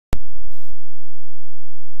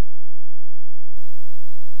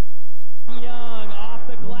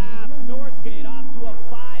Northgate off to a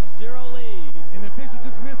 5-0 lead. And the official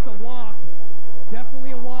just missed a walk.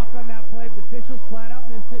 Definitely a walk on that play, but the officials flat out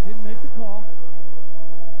missed it, didn't make the call.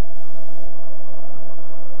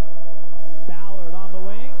 Ballard on the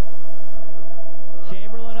wing.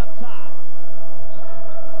 Chamberlain up top.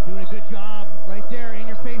 Doing a good job right there,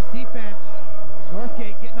 in-your-face defense.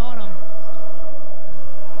 Northgate getting on them.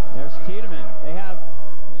 There's Tiedemann. They have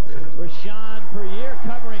Rashawn Perrier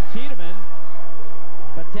covering Tiedemann.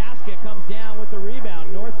 Bataska comes down with the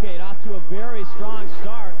rebound. Northgate off to a very strong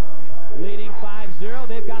start, leading 5-0.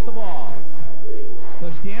 They've got the ball.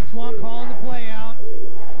 Coach Dan Swan calling the play out.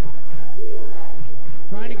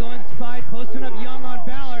 Trying to go inside, posting up Young on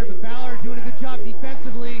Ballard, but Ballard doing a good job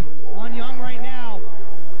defensively on Young right now.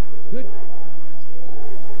 Good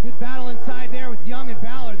battle inside there with Young and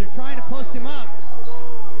Ballard. They're trying to post him up.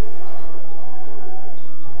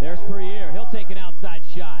 There's Perrier. He'll take an outside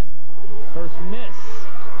shot. First miss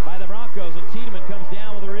by the Broncos, and Tiedemann comes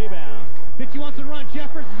down with a rebound. Fitchie wants to run.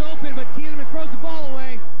 Jeffers is open, but Tiedemann throws the ball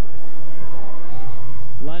away.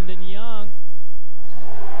 London Young.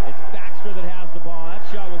 It's Baxter that has the ball. That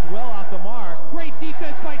shot was well off the mark. Great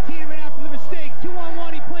defense by Tiedemann after the mistake.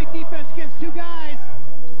 2-on-1. He played defense against two guys,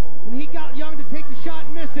 and he got Young to take the shot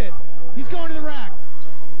and miss it. He's going to the rack.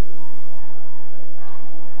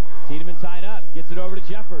 Tiedemann tied up. Gets it over to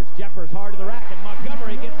Jeffers. Jeffers hard to the rack, and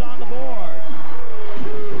Montgomery gets on the board.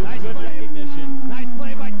 Nice Good play. recognition. Nice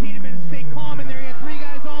play by Tiedemann to stay calm in there. He had three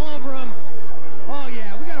guys all over him. Oh,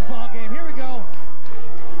 yeah, we got a ball game. Here we go.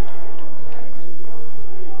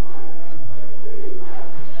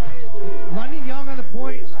 London Young on the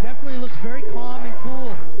point definitely looks very calm and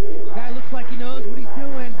cool. Guy looks like he knows what he's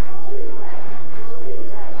doing.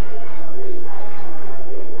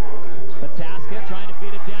 Bataska trying to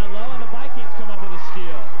feed it down low, and the Vikings come up with a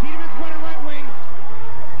steal. Tiedemann's running right wing.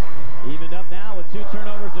 Evened up now with 2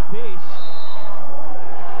 turnovers apiece.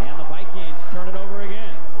 And the Vikings turn it over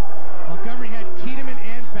again. Montgomery had Tiedemann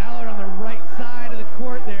and Ballard on the right side of the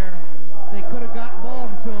court there. They could have gotten ball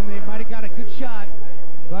to him. They might have got a good shot,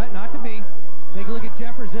 but not to be. Take a look at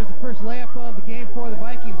Jeffers. There's the first layup of the game for the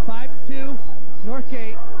Vikings. 5-2,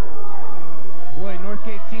 Northgate. Boy,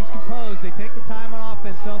 Northgate seems composed. They take the time on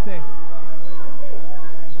offense, don't they?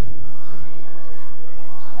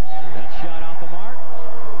 That shot off the mark.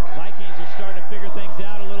 Vikings are starting to figure things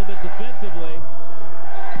out a little bit defensively.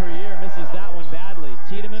 Perrier misses that one badly.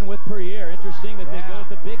 Tiedemann with Perrier. Interesting that they go with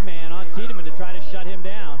the big man on Tiedemann to try to shut him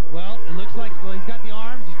down. Well, it looks like, he's got the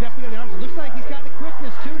arms. He's definitely got the arms. It looks like he's got the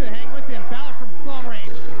quickness, too, to hang with him. Ballard from long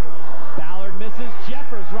range. Ballard misses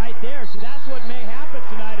Jeffers right there. See, that's what may happen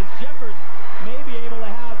tonight is Jeffers may be able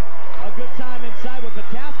to have a good time inside with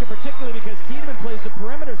Bataska, particularly because Tiedemann plays the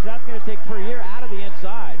perimeter, so that's going to take Perrier out of the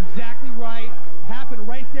inside. Exactly right. Happened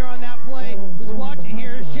right there on that play. Just watch it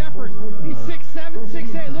here. Here's Jeffers. He's 6'7",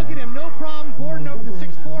 6'8". Look at him. No problem boarding over the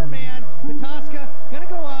 6'4" man. Bataska going to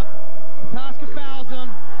go up. Bataska fouls him.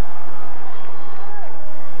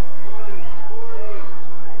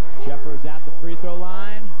 Jeffers at the free throw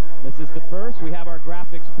line. Misses the first. We have our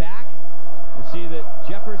graphics back. You see that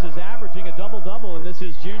Jeffers is averaging a double-double, and this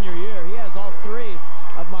is junior year. He has all 3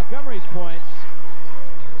 of Montgomery's points.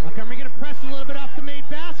 Montgomery going to press a little bit off the made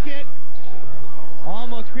basket.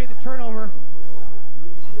 Almost create the turnover.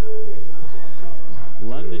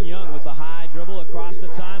 London Young with the high dribble across the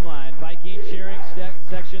timeline. Viking cheering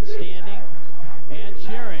section standing and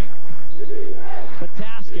cheering.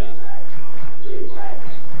 Bataska.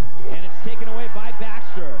 And it's taken away by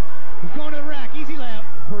Baxter. He's going to the rack. Easy layup.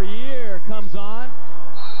 Perrier comes on.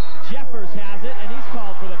 Jeffers has it, and he's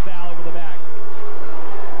called for the foul over the back.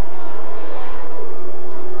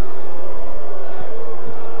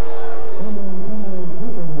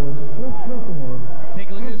 Take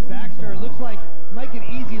a look at this Baxter. It looks like he might get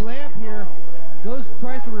an easy layup here.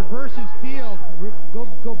 Tries to reverse his field.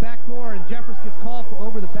 Go back door, and Jeffers gets called for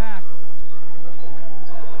over the back.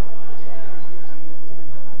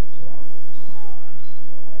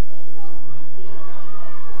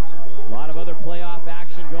 A lot of other playoff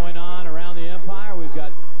action going on around the Empire. We've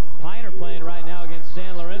got Pioneer playing right now against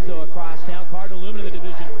San Lorenzo across town. Cardinal Lumen in the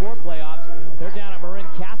Division 4 playoffs. They're down at Marin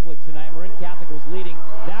Catholic tonight. Marin Catholic was leading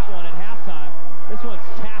that one at halftime. This one's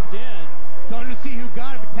tapped in. Don't to see who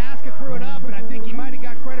got it, but Taska threw it up, and I think he might have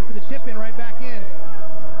got credit for the tip-in right back in.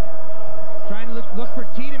 Trying to look for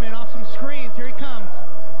Tiedemann off some screens. Here he comes.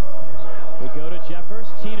 We go to Jeffers.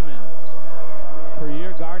 Tiedemann.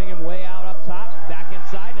 Perrier guarding him way out up top. Back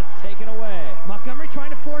inside, and it's taken away. Montgomery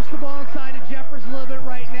trying to force the ball inside of Jeffers a little bit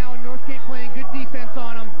right now, and Northgate playing good defense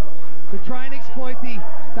on him. They're trying to exploit the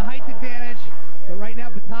height advantage, but right now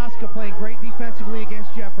Bataska playing great defensively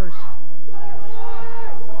against Jeffers.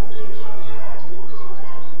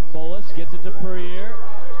 gets it to Puryear.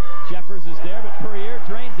 Jeffers is there, but Puryear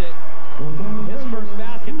drains it. His first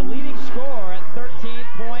basket, the leading scorer at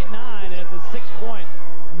 13.9, and it's a 6-point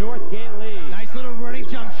Northgate lead. Nice little running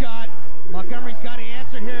jump shot. Montgomery's got to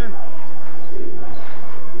answer here.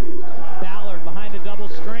 Ballard behind the double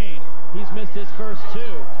screen. He's missed his first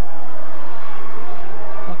two.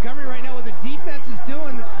 Montgomery right now, what the defense is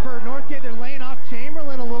doing for Northgate, they're laying off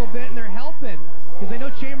Chamberlain a little bit, and they're helping. Because they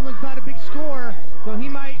know Chamberlain's not a big scorer, so he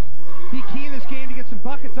might be key in this game to get some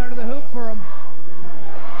buckets under the hoop for him.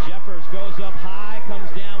 Jeffers goes up high, comes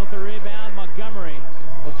down with the rebound. Montgomery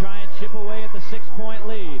will try and chip away at the 6-point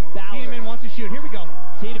lead. Ballard. Tiedemann wants to shoot. Here we go.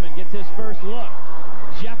 Tiedemann gets his first look.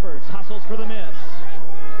 Jeffers hustles for the miss.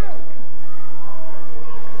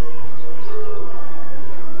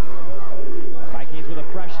 Vikings with a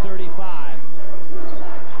fresh 35.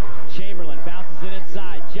 Chamberlain bounces it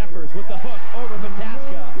inside. Jeffers with the hook over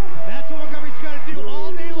Vataska. That's what Montgomery's got to do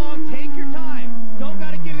all day long. Take your time. Don't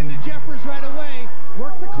got to get into Jeffers right away.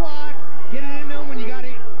 Work the clock. Get it into him when you got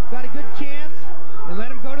a good chance, and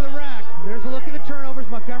let him go to the rack. There's a look at the turnovers.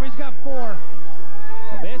 Montgomery's got 4.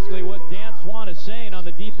 Basically, what Dan Swan is saying on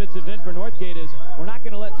the defensive end for Northgate is, we're not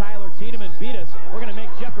going to let Tyler Tiedemann beat us. We're going to make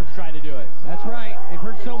Jeffers try to do it. That's right. They've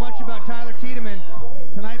heard so much about Tyler Tiedemann.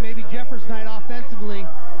 Tonight, maybe Jeffers' night offensively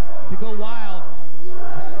to go wild.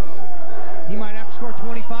 He might have to score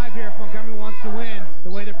 25 here if Montgomery wants to win,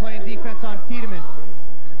 the way they're playing defense on Tiedemann.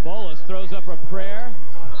 Bolas throws up a prayer.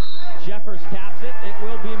 Jeffers taps it. It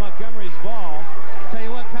will be Montgomery's ball. Tell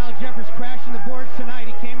you what, Kyle Jeffers crashing the boards tonight.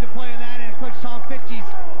 He came to play on that, and Coach Tom Fitchie's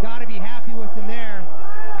got to be happy with him there.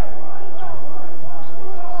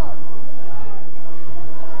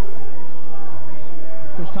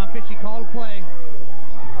 Coach Tom Fitchie called a play.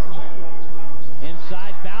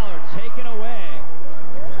 Inside, Ballard taken away.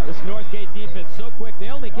 This Northgate defense so quick. They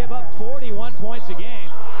only give up 41 points a game.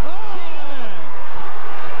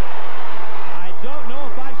 I don't know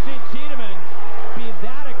if I've seen Tiedemann be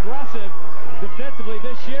that aggressive defensively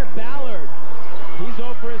this year. Ballard, he's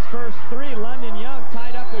 0 for his first 3. London Young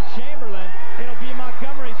tied up with Chamberlain. It'll be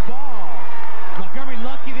Montgomery's ball. Montgomery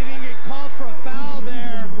lucky they didn't get called for a foul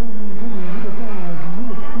there.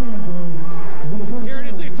 Here it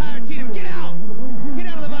is, look at Tyler Tiedemann. Get out! Get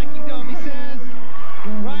out of the Viking Dome, he says.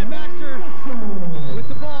 Ryan Baxter with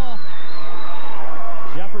the ball.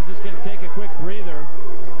 Jeffers is going to take a quick breather.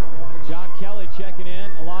 John Kelly checking in,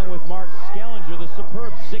 along with Mark Skellinger, the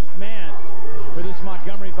superb 6th man for this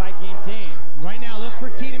Montgomery Viking team. Right now, look for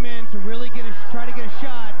Tiedemann to really try to get a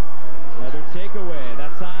shot. Another takeaway.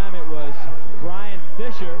 That time it was Brian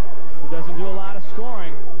Fisher, who doesn't do a lot of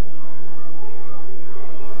scoring.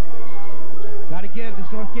 Got to give this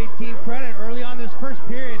Northgate team credit. Early on this first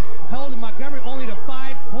period, held Montgomery only to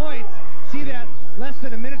 5 points. See that? Less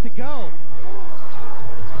than a minute to go.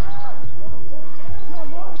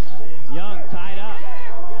 Young tied up.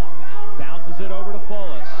 Bounces it over to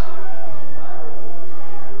Bolas.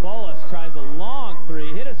 Bolas tries a long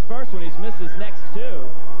 3. Hit his first one. He's missed his next 2.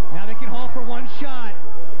 Now they can haul for 1 shot.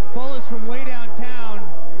 Bolas from way downtown.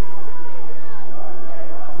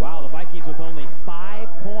 Wow, the Vikings with only 5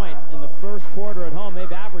 points in the first quarter at home.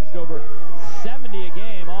 They've averaged over 70 a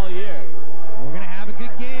game all year. We're going to have a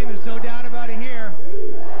good game. There's no doubt about it here.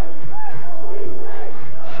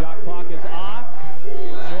 Shot clock is off.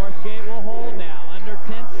 Northgate will hold now. Under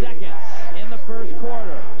 10 seconds in the first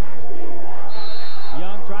quarter.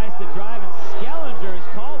 Young tries to drive, and Skellinger is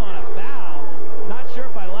called on a foul. Not sure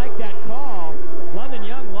if I like that call. London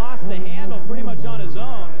Young lost the handle pretty much on his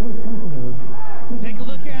own. Take a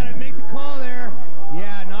look at it. Make the call there.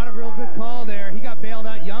 Yeah, not a real good call there. He got bailed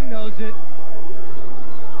out. Young knows it.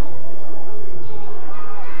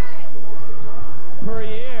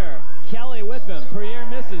 Puryear. Kelly with him. Puryear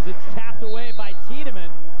misses. It's tapped away by Tiedemann.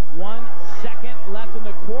 1 second left in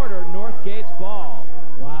the quarter. Northgate's ball.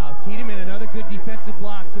 Wow, Tiedemann, another good defensive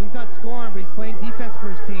block. So he's not scoring, but he's playing defense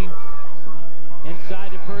for his team.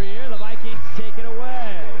 Inside to Puryear. The Vikings take it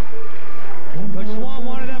away. Coach Swan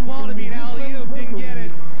wanted that ball to be an alley-oop. Didn't get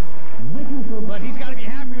it. But he's got to be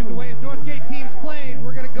happy with the way his Northgate team's played.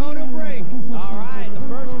 We're going to go to a break. All right, the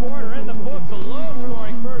first quarter in the books. A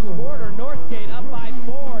low-scoring first quarter. Northgate up by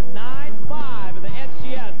 4, 9-5 in the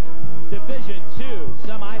NCS Division II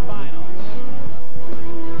semifinals.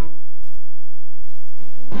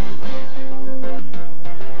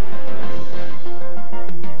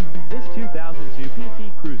 This 2002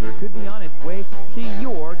 PT Cruiser could be on its way to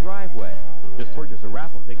your driveway. Just purchase a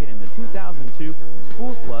raffle ticket in the 2002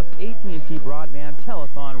 Schools Plus AT&T Broadband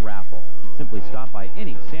Telethon Raffle. Simply stop by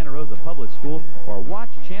any Santa Rosa public school or watch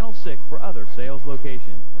Channel 6 for other sales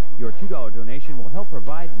locations. Your $2 donation will help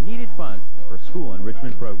provide needed funds for school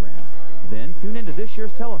enrichment programs. Then tune into this year's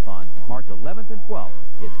telethon, March 11th and 12th.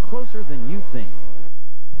 It's closer than you think.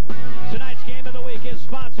 Tonight's game of the week is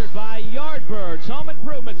sponsored by Yardbirds Home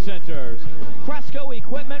Improvement Centers, Cresco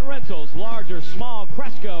Equipment Rentals, large or small,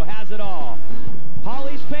 Cresco has it all.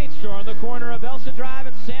 Holly's Paint Store on the corner of Elsa Drive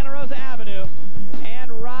and Santa Rosa Avenue,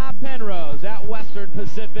 and Rob Penrose at Western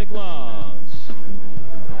Pacific Loans.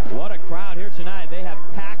 What a crowd here tonight. They have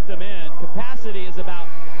packed them in. Capacity is about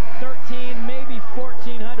 13, maybe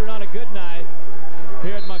 1,400 on a good night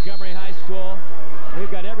here at Montgomery High School.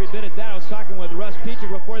 We've got every bit of that. I was talking with Russ Peacher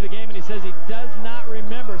before the game, and he says he does not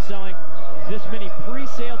remember selling this many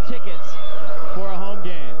pre-sale tickets for a home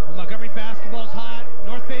game. Well, Montgomery basketball's hot.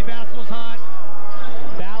 North Bay basketball's hot.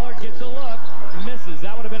 Ballard gets a look, misses.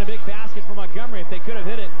 That would have been a big basket for Montgomery if they could have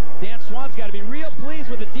hit it. Dan Swan's got to be real pleased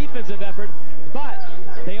with the defensive effort, but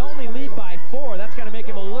they only lead by 4. That's going to make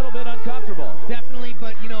him a little bit uncomfortable. Definitely,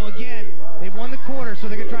 but, you know, again, they won the quarter, so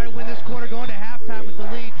they're going to try to win this quarter going to halftime with the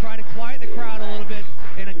lead, try to quiet the crowd a little bit.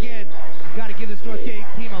 And again, got to give this Northgate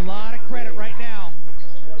team a lot of credit right now.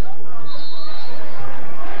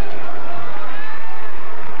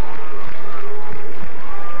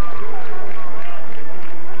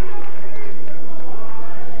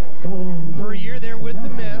 Per year there with the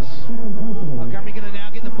miss. Montgomery going to now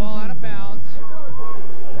get the ball out of bounds.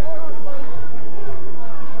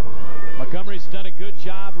 Montgomery's done a good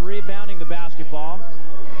job rebounding the basketball.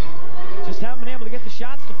 Just haven't been able to get the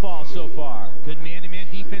shots to fall so far. Good man-to-man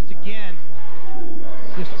defense again.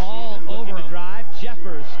 Just all over the drive.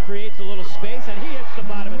 Jeffers creates a little space, and he hits the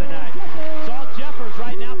bottom of the net. It's all Jeffers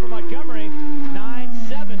right now for Montgomery.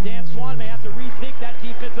 9-7. Dan Swan may have to rethink that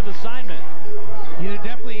defensive assignment. You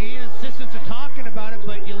definitely need assistants are talking about it,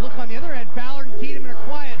 but you look on the other end, Ballard and Tiedemann are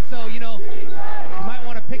quiet, so, you know, you might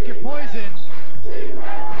want to pick your poison.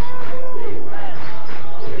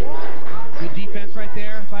 Good defense right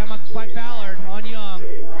there by Ballard on Young.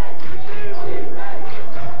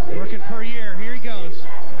 Working per year. Here he goes.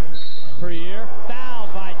 Per year, foul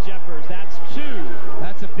by Jeffers. That's 2.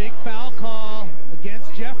 That's a big foul call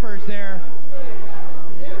against Jeffers there.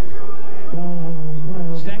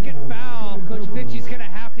 Second foul. Coach Fitchie's going to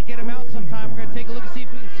have to get him out sometime. We're going to take a look and see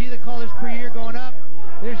if we can see the callers per year going up.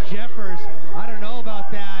 There's Jeffers. I don't know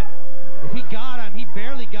about that. If he got him, he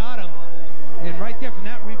barely got him. And right there from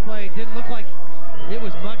that replay, it didn't look like it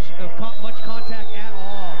was much contact at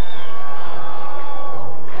all.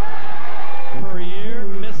 Per year,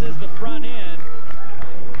 misses the front end.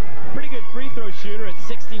 Pretty good free throw shooter at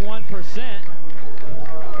 61%.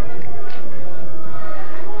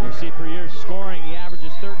 You see per year scoring, he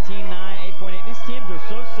averages 13, 9, 8.8. These teams are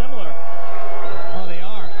so similar. Oh, they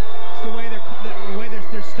are. It's the way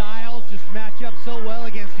their styles just match up so well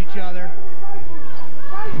against each other.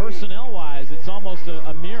 Personnel-wise, it's almost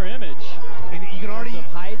a mirror image. And you can already of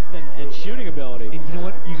height and shooting ability. And you know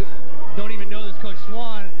what? You don't even know this Coach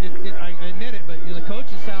Swan. I admit it, but you know, the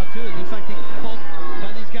coaching style too. It looks like both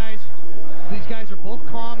these guys are both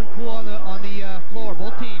calm and cool on the floor.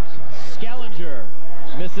 Both teams. Skellinger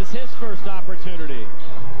misses his first opportunity.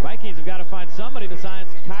 Vikings have got to find somebody besides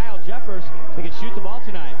Kyle Jeffers that can shoot the ball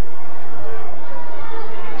tonight.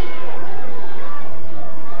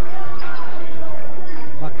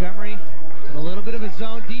 Montgomery in a little bit of a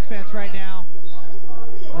zone defense right now.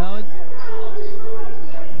 No.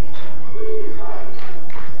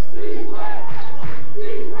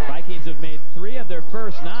 Vikings have made 3 of their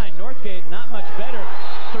first 9. Northgate not much better.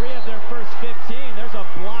 3 of their first 15. There's a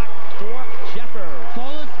block for Jeffers.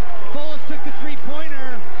 Folas took the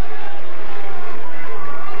 3-pointer.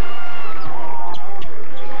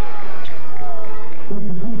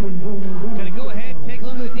 Going to go ahead and take a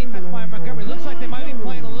look at the defense by Montgomery. Looks like they might be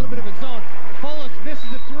playing a little bit of a zone. Folas misses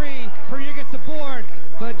the 3. Perrier gets the board,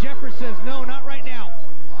 but Jeffers says no, not right now.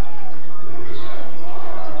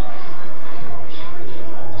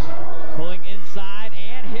 Pulling inside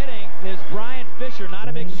and hitting is Brian Fisher. Not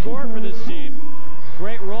a big scorer for this team.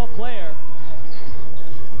 Great role player.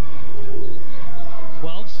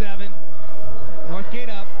 12-7. Northgate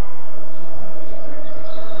up.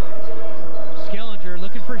 Skellinger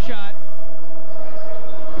looking for a shot.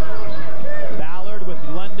 Ballard with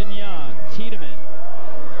London Young. Tiedemann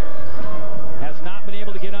has not been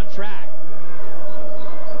able to get on track.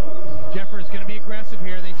 Jeffers going to be aggressive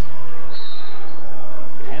here.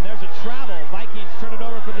 And there's a travel. Vikings turn it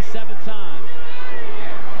over for the 7th time.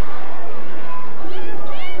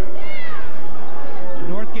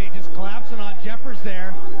 Northgate just collapsing on Jeffers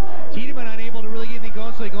there. Tiedemann unable to really get anything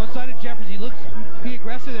outside of Jeffers. He looks to be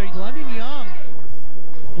aggressive there. He's London Young.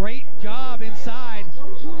 Great job inside.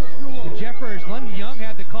 The Jeffers, London Young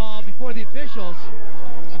had the call before the officials.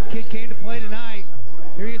 The kid came to play tonight.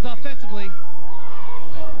 Here he is offensively.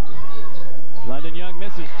 London Young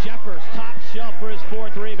misses. Jeffers top shelf for his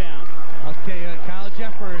 4th rebound. I'll tell you, Kyle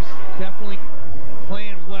Jeffers definitely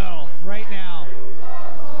playing well right now.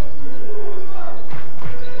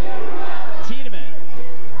 Tiedemann.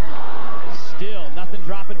 Still nothing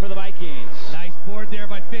dropping for the Vikings. Nice board there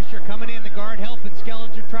by Fisher coming in, the guard helping.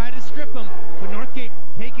 Skellinger trying to strip him, but Northgate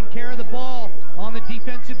taking care of the ball on the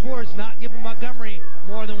defensive boards, not giving Montgomery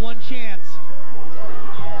more than one chance.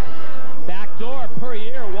 Backdoor per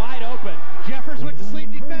year wide open. Jeffers went to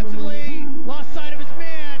sleep defensively, lost sight of his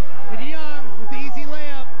man, and Young with the easy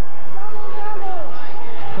layup.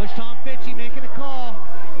 Coach Tom Fitchie making a call.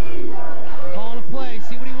 Calling a play,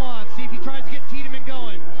 see what he wants, see if he tries to get Tiedemann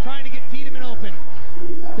going. He's trying to get Tiedemann open.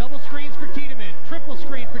 Double screens for Tiedemann, triple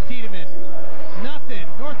screen for Tiedemann. Nothing.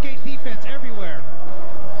 Northgate defense everywhere.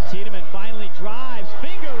 Tiedemann finally drives,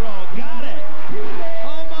 finger roll, got it.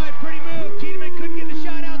 Oh my, pretty move. Tiedemann couldn't get the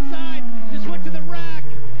shot outside, just went to the rack,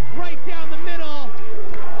 right down the middle.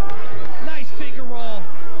 Nice finger roll.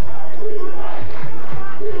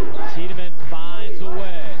 Tiedemann finds a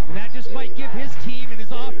way. And that just might give his team and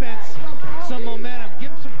his offense some momentum, give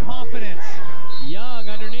him some confidence. Young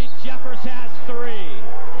underneath, Jeffers has 3.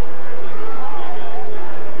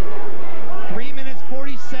 3 minutes,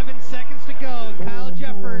 47 seconds to go. Kyle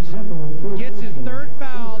Jeffers gets his 3rd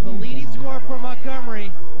foul, the leading scorer for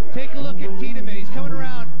Montgomery. Take a look at Tiedemann. He's coming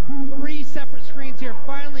around 3 separate screens here.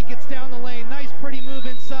 Finally gets down the lane. Nice, pretty move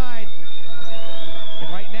inside.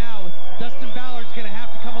 And right now, Dustin Ballard's going to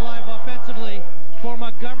have to come alive offensively for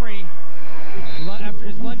Montgomery after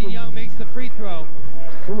his London Young makes the free throw.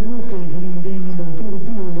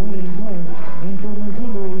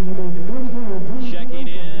 Checking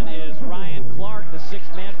in is Ryan Clark, the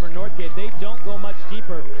 6th man for Northgate. They don't go much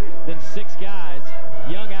deeper than 6 guys.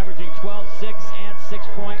 Young averaging 12, 6, and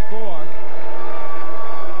 6.4.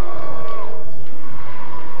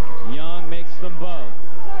 Young makes them both.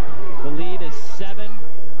 The lead is 7.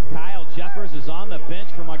 Kyle Jeffers is on the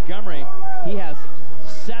bench for Montgomery. He has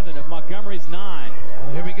 7 of Montgomery's 9.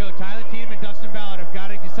 Well, here we go. Tyler Tiedemann and Dustin Ballard have got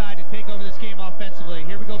to decide to take over this game offensively.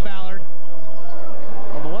 Here we go, Ballard.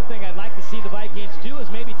 Well, the one thing I'd like to see the Vikings do is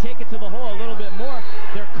maybe take it to the hole a little bit more.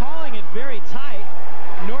 They're calling it very tight.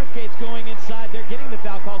 Northgate's going inside. They're getting the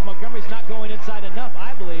foul calls. Montgomery's not going inside enough,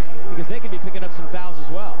 I believe, because they could be picking up some fouls as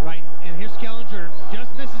well. Right, and here's Skellinger.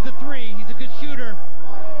 Just misses the 3. He's a good shooter.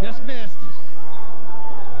 Just missed.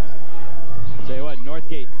 Tell you what,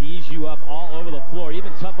 Northgate D's you up all over the floor,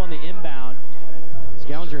 even tough on the inbound.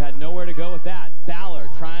 Skellinger had nowhere to go with that. Ballard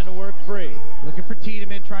trying to work free. Looking for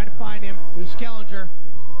Tiedemann, trying to find him. There's Skellinger.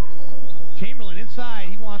 Chamberlain inside,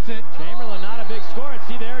 he wants it. Chamberlain not a big scorer, and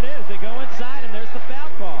see there it is. They go inside and there's the foul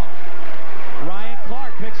call. Ryan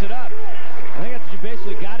Clark picks it up. I think that's what you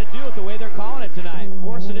basically got to do with the way they're calling it tonight.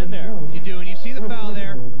 Force it in there. You do, and you see the foul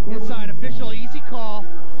there. Inside, official, easy call.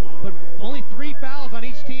 But only 3 fouls on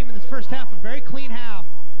each team in this first half, a very clean half.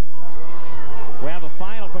 We have a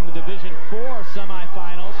final from the Division 4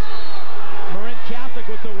 semifinals. Marin Catholic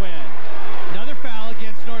with the win. Another foul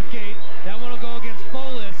against Northgate. That one will go against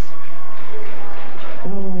Folis.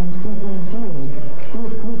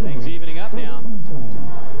 Things evening up now.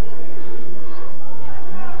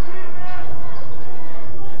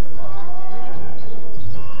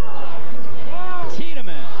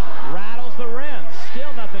 Tiedemann rattles the rim.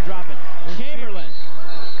 Still nothing dropping. Chamberlain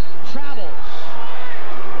travels.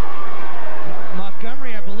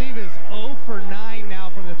 Montgomery, I believe, is 0 for 9 now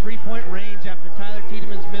from the 3-point range after Tyler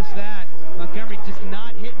Tiedemann's missed that. Montgomery just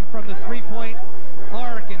not hitting from the 3-point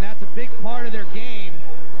arc, and that's a big part of their game.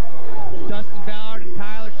 Dustin Ballard and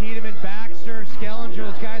Tyler Tiedemann, Baxter, Skellinger,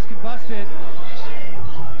 those guys can bust it.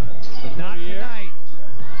 But not tonight.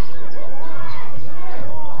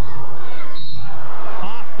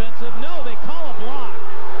 Offensive, no, they call a block.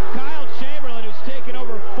 Kyle Chamberlain, who's taken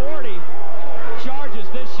over 40 charges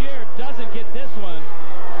this year, doesn't get this one.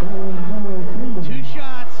 2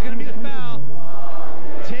 shots, going to be the foul.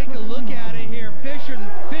 Take a look at it here.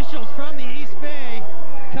 Officials from the East Bay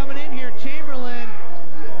coming in here. Chamberlain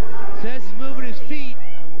says he's moving his feet.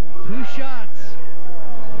 2 shots.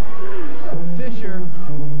 Fisher.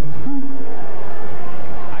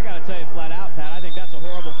 I got to tell you flat out, Pat, I think that's a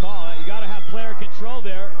horrible call. You got to have player control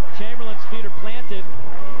there. Chamberlain's feet are planted.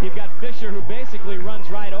 You've got Fisher, who basically runs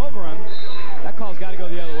right over him. That call's got to go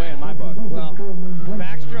the other way in my book. Well,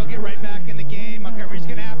 Baxter will get right back in the game. Montgomery's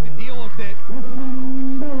going to have to deal with it.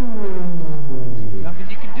 Nothing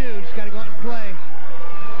you can do. Just got to go out and play.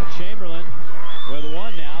 Well,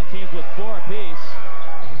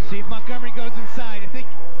 See if Montgomery goes inside. I think.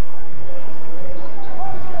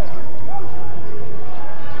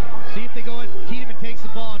 See if they go in. Tiedemann takes the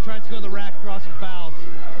ball and tries to go to the rack, draw some fouls.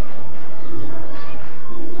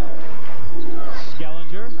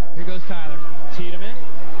 Skellinger. Here goes Tyler. Tiedemann.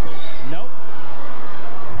 Nope.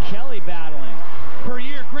 Kelly battling.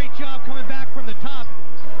 Perrier, great job coming back from the top.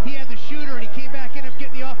 He had the shooter and he came back in and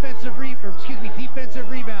getting the defensive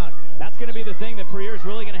rebound. That's going to be the thing that Perrier is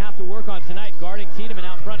really going to have to work on tonight, guarding Tiedemann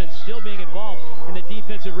out front and still being involved in the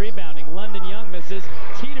defensive rebounding. London Young misses.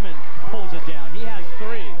 Tiedemann pulls it down. He has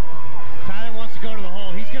 3. Tyler wants to go to the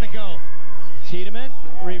hole. He's going to go. Tiedemann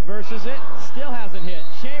reverses it. Still hasn't hit.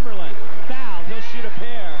 Chamberlain fouled. He'll shoot a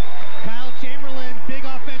pair. Kyle Chamberlain, big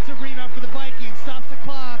offensive rebound for the Vikings. Stops the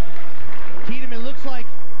clock. Tiedemann looks like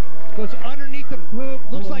goes underneath the hoop.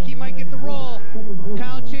 Looks like he might get the roll.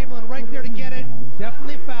 Kyle Chamberlain right there to get it.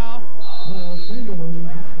 Definitely foul.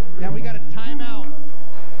 Now we got a timeout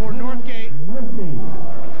for Northgate.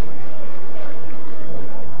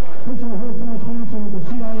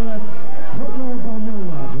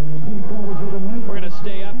 We're going to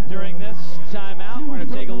stay up during this timeout. We're going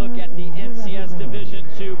to take a look at the NCS Division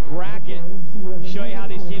II bracket. Show you how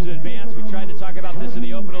these teams have advanced. We tried to talk about this in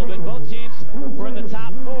the open a little bit. Both teams were in the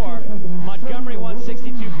top 4. Montgomery won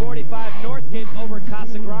 62-45. Northgate over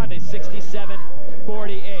Casa Grande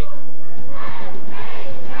 67-48.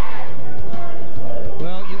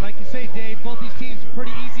 Well, like you say, Dave, both these teams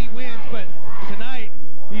pretty easy wins, but tonight,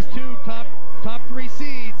 these two top 3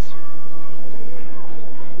 seeds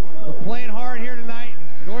are playing hard here tonight.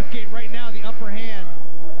 Northgate right now the upper hand.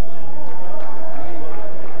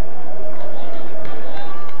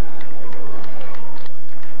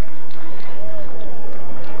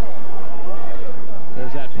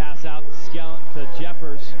 There's that pass out to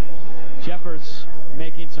Jeffers. Jeffers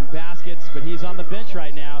making some baskets, but he's on the bench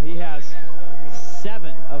right now. He has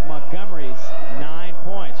 7 of Montgomery's 9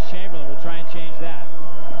 points. Chamberlain will try and change that.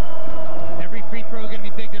 Every free throw going to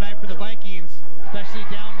be big tonight for the Vikings, especially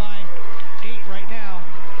down by 8 right now.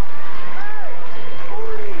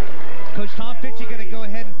 Coach Tom Fitchie going to go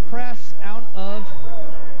ahead and press out of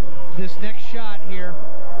this next shot here.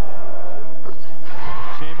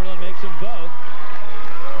 Chamberlain makes them both.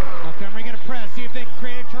 Montgomery going to press, see if they can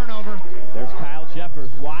create a turnover. There's Kyle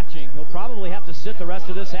Jeffers watching. He'll probably have to sit the rest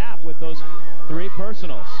of this half with those 3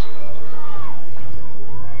 personals.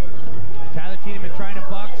 Tyler Tiedemann trying to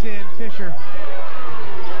box in Fisher.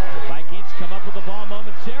 Vikings come up with the ball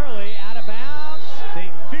momentarily, out of bounds. The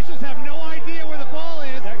officials have no idea where the ball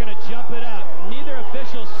is. They're going to jump it up. Neither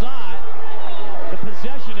official saw it. The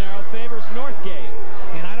possession arrow favors Northgate.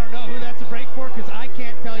 And I don't know who that's a break for because I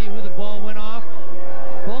can't tell you who the ball went off.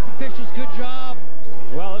 Both officials, good job.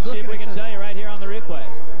 Well, let's see if we can tell you right here on the replay.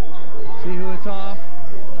 See who it's off.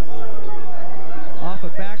 Off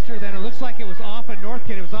of Baxter, then it looks like it was off of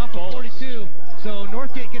Northgate. It was off of 42. So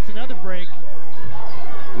Northgate gets another break.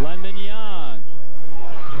 London Young.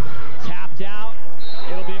 Tapped out.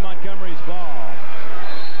 It'll be Montgomery's ball.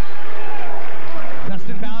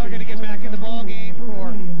 Dustin Ballard going to get back in the ball game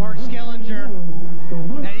for Mark Skellinger.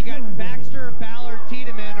 Now you got Baxter, Ballard,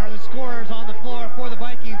 Tiedemann are the scorers on the floor for the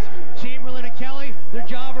Vikings. Chamberlain and Kelly, their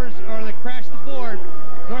jobbers, or they crash the board.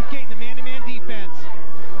 Northgate in the man-to-man defense.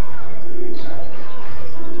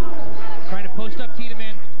 Trying to post up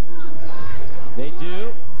Tiedemann. They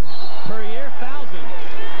do. Perrier fouls him.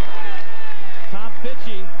 Tom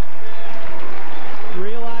Fitchie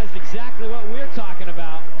realized exactly what we're talking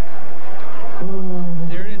about.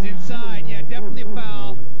 There it is inside. Yeah, definitely a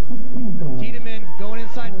foul. Tiedemann going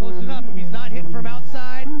inside, posting up. If he's not hitting from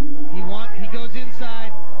outside, he goes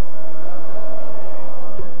inside.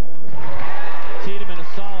 Tiedemann a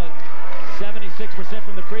solid 76%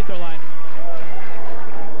 from the free throw line.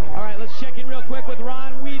 All right, let's check in real quick with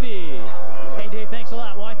Ron Weavy. Hey, Dave, thanks a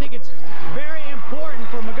lot. Well, I think it's very important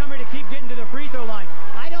for Montgomery to keep getting to the free throw line.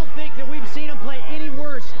 I don't think that we've seen them play any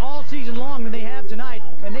worse all season long than they have tonight,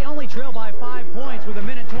 and they only trail by 5 points with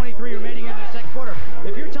 1:23 remaining in the second quarter.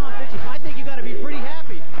 If you're Tom Fitchie, I think you got to be pretty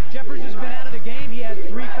happy. Jeffers has been out of the game. He had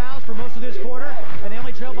 3 fouls for most of this quarter, and they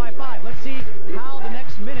only trail by 5. Let's see how the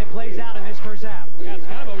next minute plays out in this first half. Yeah, it's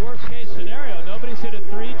kind of a worst-case scenario. Nobody's hit a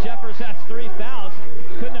 3. Jeffers has 3 fouls.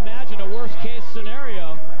 Couldn't imagine a worst-case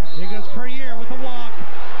scenario. Here goes Perrier with a walk.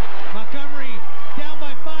 Montgomery down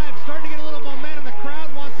by 5, starting to get a little momentum. The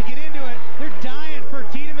crowd wants to get into it. They're dying for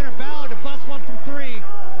Tiedemann or Ballard to bust one from 3.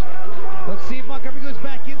 Let's see if Montgomery goes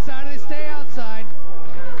back inside or they stay outside.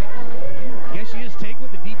 Guess you just take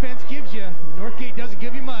what the defense gives you. Northgate doesn't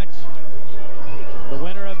give you much. The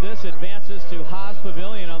winner of this advances to Haas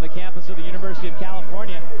Pavilion on the campus of the University of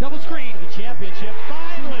California. Double screen. The championship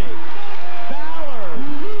finally.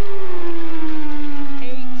 Ballard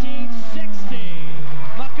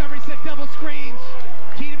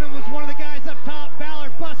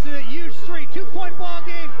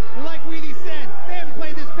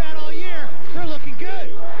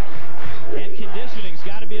conditioning's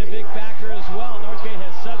got to be a big factor as well. Northgate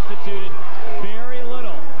has substituted very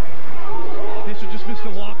little. This just missed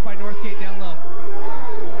a walk by Northgate down low.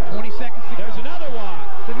 20 seconds to go. There's another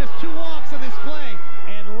walk. They missed 2 walks on this play.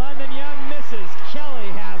 And London Young misses.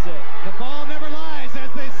 Kelly has it. The ball never lies,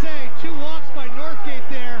 as they say. 2 walks by Northgate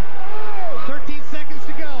there. 13 seconds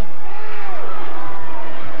to go.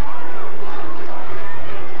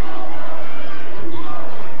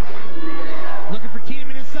 Looking for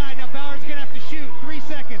Tiedemann inside. Now Ballard's going to have to shoot. 3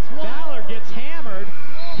 seconds. Ballard gets hammered.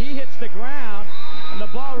 He hits the ground, and the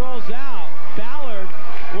ball rolls out. Ballard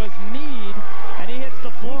was kneed, and he hits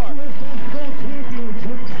the floor.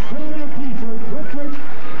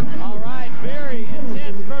 All right, very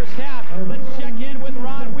intense first half. Let's check in with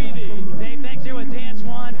Ron Weedy. Dave, thanks here with Dan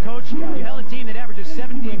Swan. Coach, you held a team that averages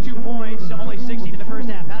 72 points to only 16 in the first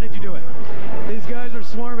half. How did you do it? These guys are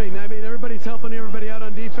swarming. I mean, everybody's helping everybody out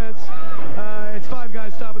on defense. It's 5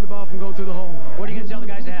 guys stopping the ball from going through the hole. What are you going to tell the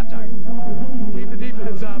guys at halftime? Keep the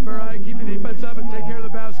defense up, all right? Keep the defense up and take care of the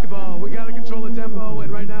basketball. We got to control the tempo,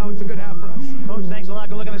 and right now it's a good half for us. Coach, thanks a lot.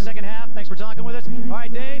 Good luck in the second half. Thanks for talking with us. All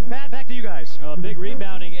right, Dave, Pat, back to you guys. A big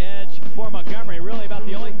rebounding edge for Montgomery. Really about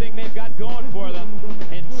the only thing they've got going for them.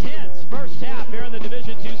 Intense first half here in the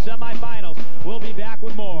Division II semifinals. We'll be back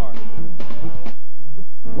with more.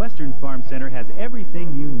 Western Farm Center has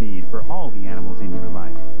everything you need for all the animals in your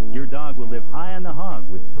life. Your dog will live high on the hog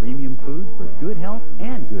with premium food for good health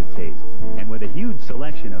and good taste. And with a huge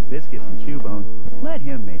selection of biscuits and chew bones, let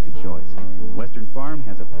him make the choice. Western Farm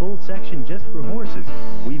has a full section just for horses.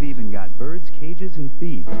 We've even got birds, cages, and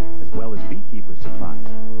feed, as well as beekeeper supplies.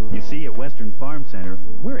 You see, at Western Farm Center,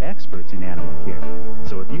 we're experts in animal care.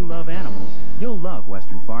 So if you love animals, you'll love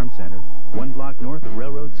Western Farm Center, 1 block north of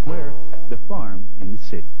Railroad Square, the farm in the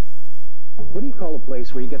city. What do you call a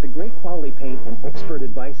place where you get the great quality paint and expert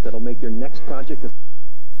advice that'll make your next project a...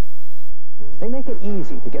 They make it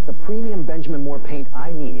easy to get the premium Benjamin Moore paint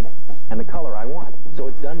I need and the color I want, so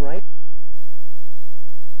it's done right.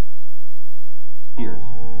 Years.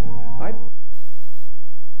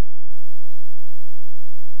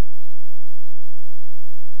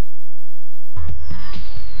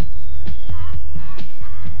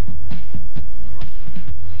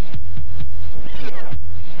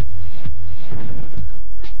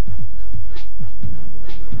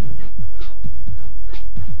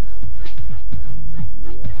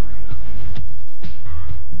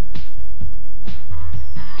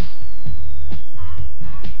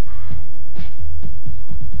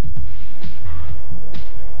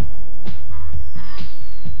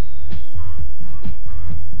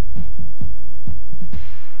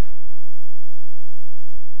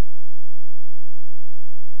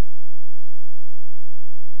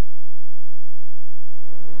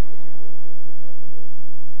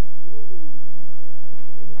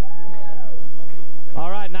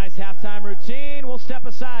 Halftime routine. We'll step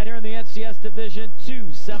aside here in the NCS Division II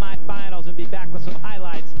semifinals and be back with some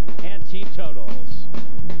highlights and team totals.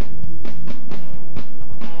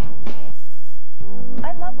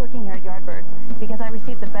 I love working here at Yardbirds because I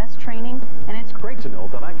receive the best training, and it's great to know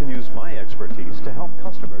that I can use my expertise to help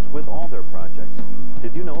customers with all their projects.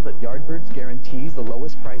 Did you know that Yardbirds guarantees the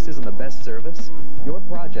lowest prices and the best service? Your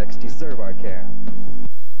projects deserve our care.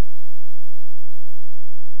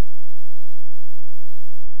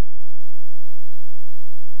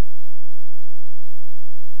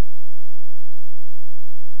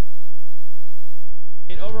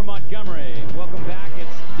 Over Montgomery. Welcome back.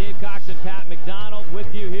 It's Dave Cox and Pat McDonald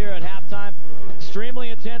with you here at halftime. Extremely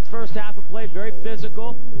intense first half of play, very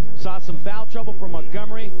physical. Saw some foul trouble from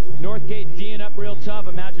Montgomery. Northgate D'ing up real tough.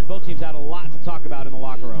 Imagine both teams had a lot to talk about in the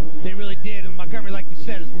locker room. They really did, and Montgomery, like we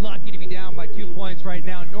said, is lucky to be down by 2 points right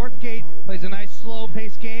now. Northgate plays a nice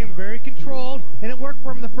slow-paced game, very controlled, and it worked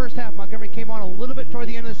for him in the first half. Montgomery came on a little bit toward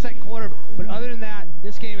the end of the second quarter, but other than that,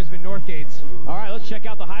 this game has been Northgate's. All right, let's check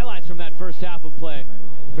out the highlights from that first half of play.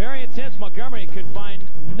 Very intense. Montgomery could find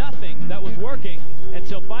nothing that was working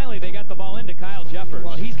until finally they got the ball into Kyle Jeffers.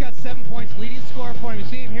 Well, he's got 7 points, leading scorer for him. You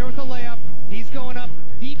see him here with the layup. He's going up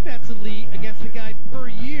defensively against the guy per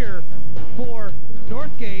year for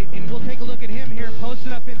Northgate, and we'll take a look at him here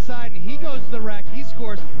posted up inside, and he goes to the rack. He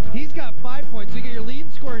scores. He's got 5 points. So you get your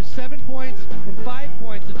leading scorers 7 points and 5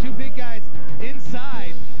 points. The 2 big guys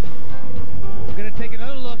inside. We're going to take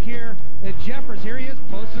another look here at Jeffers. Here he is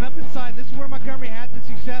posting up inside. This is where Montgomery had the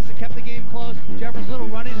success and kept the game close. Jeffers' little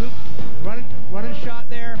running hoop, running shot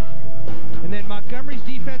there. And then Montgomery's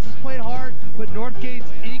defense has played hard, but Northgate's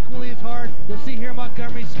equally as hard. You'll see here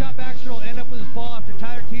Montgomery. Scott Baxter will end up with his ball after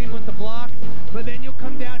Tyler Tiedemann with the block. But then you'll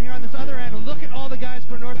come down here on this other end and look at all the guys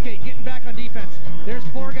for Northgate getting back on defense. There's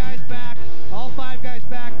 4 guys back, all 5 guys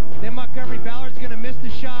back. Then Montgomery Montgomery. Ballard's going to miss the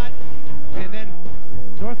shot, and then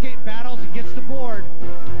Northgate battles and gets the board.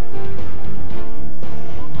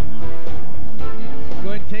 Go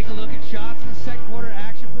ahead and take a look at shots in the second quarter,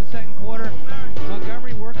 action for the second quarter.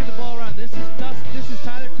 Montgomery working the ball around. This is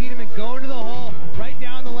Tyler Tiedemann going to the hole, right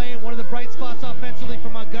down the lane. One of the bright spots offensively for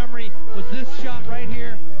Montgomery was this shot right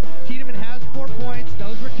here. Tiedemann has 4 points.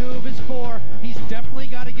 Those were 2 of his 4. He's definitely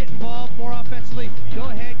got to get involved more offensively. Go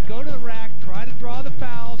ahead, go to the rack, try to draw the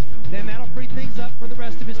fouls. Then that'll free things up for the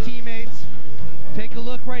rest of his teammates. Take a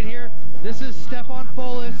look right here. This is Stephon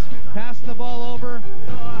Folis passing the ball over.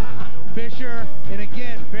 Fisher, and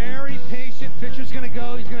again, very patient. Fisher's going to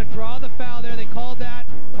go. He's going to draw the foul there. They called that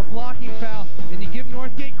a blocking foul. And you give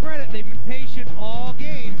Northgate credit. They've been patient all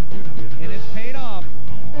game, and it's paid off.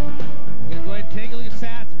 Going to go ahead and take a look at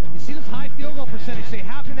Sats. You see this high field goal percentage. Say,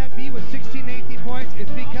 how can that be with 16 and 18 points?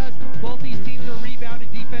 It's because both these teams are rebounding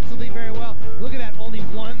defensively very well. Look at that. Only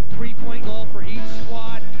 1 3-point goal for each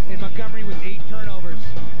squad, and Montgomery with 8 turnovers.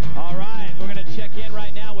 All right, we're going to check in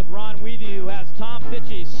right now with Ron Weavy, who has Tom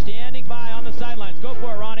Fitchie standing by on the sidelines. Go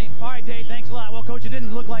for it, Ronnie. All right, Dave, thanks a lot. Well, Coach, it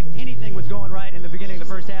didn't look like anything was going right in the beginning of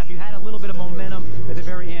the first half. You had a little bit of momentum at the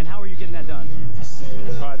very end. How are you getting that done?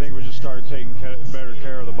 I think we just started taking better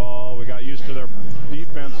care of the ball. We got used to their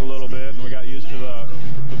defense a little bit, and we got used to the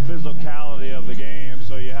physicality of the game,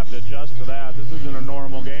 so you have to adjust to that. This isn't a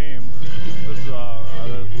normal game. This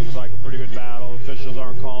looks like a pretty good battle. Officials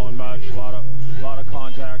aren't calling much. A lot of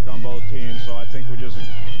contact on both teams, so I think we just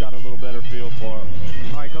got a little better feel for it.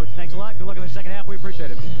 All right, Coach, thanks a lot. Good luck in the second half. We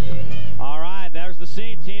appreciate it. All right, there's the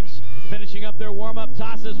scene. Teams finishing up their warm-up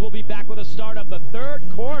tosses. We'll be back with the start of the third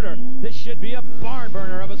quarter. This should be a barn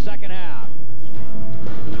burner of a second half.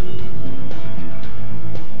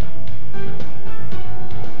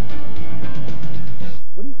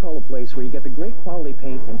 What do you call a place where you get the great quality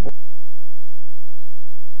paint and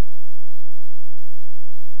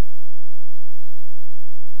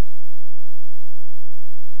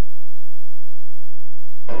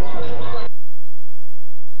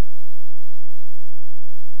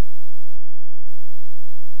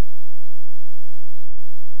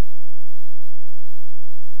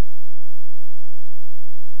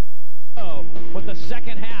with the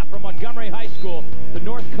second half from Montgomery High School, the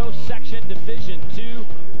North Coast Section Division II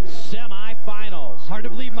semifinals. Hard to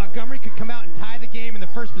believe Montgomery could come out and tie the game in the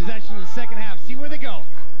first possession of the second half. See where they go.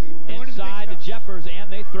 Inside to Jeffers, and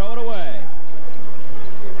they throw it away.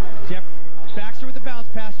 Baxter with the bounce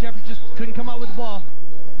pass. Jeffers just couldn't come out with the ball.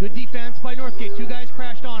 Good defense by Northgate. 2 guys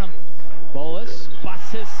crashed on him. Bolus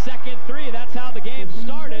busts his second 3. That's how the game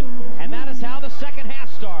started, and that is how the second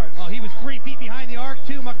half starts. Oh, he was 3 feet behind the arc,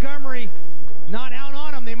 too. Montgomery not out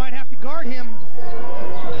on him. They might have to guard him.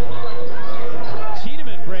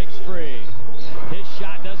 Tiedemann breaks free. His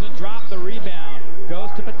shot doesn't drop. The rebound goes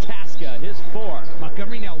to Pataska, his 4th.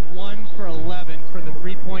 Montgomery now 1 for 11 for the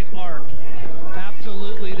 3-point arc.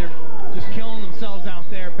 Absolutely, they're just killing themselves out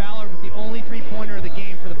there. Ballard with the only 3-pointer of the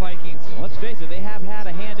game for the Vikings. Let's face it, they have had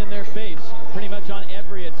a hand in their face pretty much on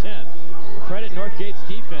every attempt. Credit Northgate's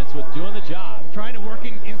defense with doing the job. Trying to work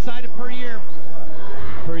inside of Perrier.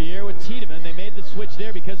 Perrier with Tiedemann. They made the switch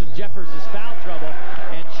there because of Jeffers' foul trouble,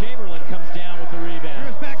 and Chamberlain comes down with the rebound.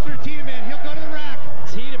 Here's Baxter to Tiedemann. He'll go to the rack.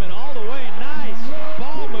 Tiedemann all the way. Nice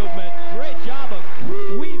ball movement. Great job of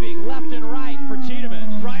weaving left and right for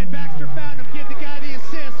Tiedemann. Ryan Baxter found him. Give the guy the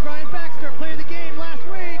assist. Ryan Baxter played the game last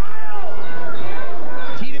week.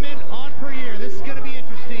 Tiedemann on Perrier. This is going to be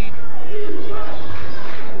interesting.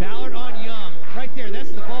 Ballard on Young. Right there.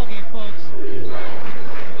 That's the ball game, folks.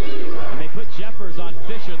 And they put Jeffers on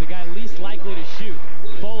Fisher, the guy least likely to shoot.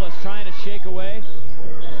 Bolas trying to shake away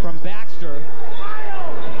from Baxter.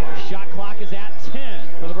 Shot clock is at 10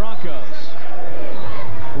 for the Broncos.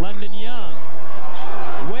 London Young,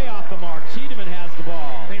 way off the mark. Tiedemann has the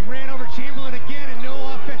ball. They ran over Chamberlain again and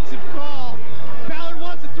no offensive call. Ballard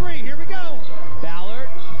wants a 3. Here we go. Ballard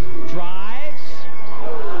drives.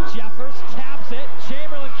 Jeffers taps it.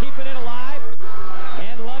 Chamberlain keeping it alive.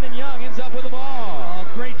 And London Young ends up with the ball. Oh,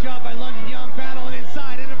 great job by London Young battling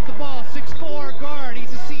inside. Ended up with the ball. 6'4" guard.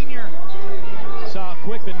 He's a senior. Saw how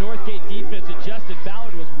quick the Northgate defense adjusted.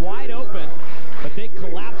 Ballard was wide open, but they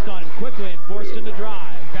collapsed on him quickly and forced him to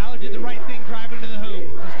drive. Ballard did the right thing driving to the hoop.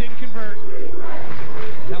 Just didn't convert.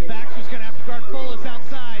 Now Baxter's going to have to guard Folis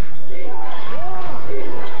outside.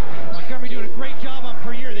 Montgomery doing a great job on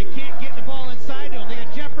Perrier. They can't get the ball inside to him. They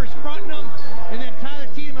got Jeffers fronting him, and then Tyler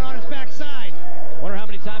Tiedemann on his backside. Wonder how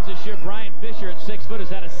many times this year Brian Fisher at 6 foot has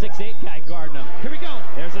had a 6'8" guy guarding him. Here we go.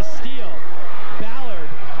 There's a steal. Ballard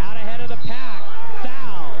out ahead of the pack.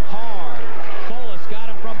 Foul hard. Folis got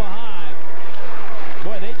him from behind.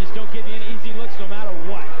 Boy, they just don't give you any easy looks no matter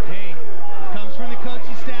what. Hey,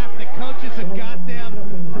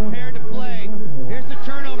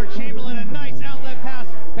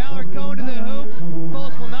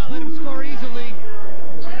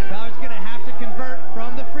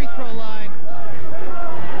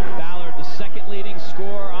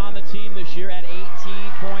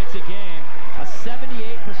 points a game. A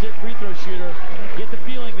 78% free throw shooter. Get the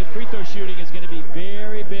feeling that free throw shooting is going to be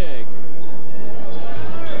very big.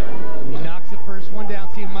 He knocks the first one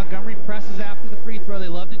down. See, Montgomery presses after the free throw. They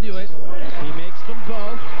love to do it. He makes them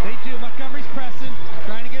both. They do. Montgomery's pressing,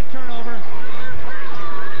 trying to get a turnover.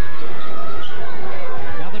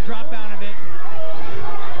 Now they'll drop out of it.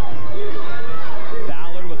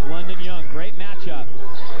 Ballard with London Young. Great matchup.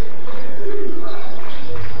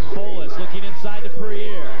 Bolus looking inside to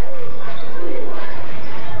Perrier.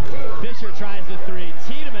 Fisher tries the three.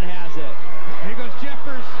 Tiedemann has it. Here goes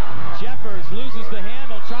Jeffers. Jeffers loses the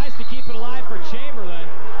handle, tries to keep it alive for Chamberlain,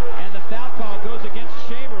 and the foul call goes against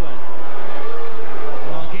Chamberlain.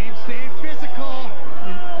 Well, game staying physical.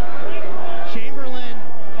 And Chamberlain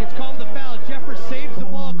gets called the foul. Jeffers saves the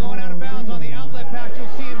ball going out of bounds on the outlet pass. You'll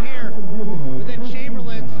see him here. But then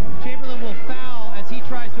Chamberlain will foul as he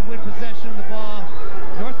tries to win possession of the ball.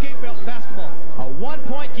 Northgate basketball. A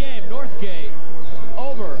 1-point game. Northgate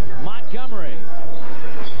over Montgomery.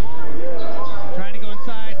 Trying to go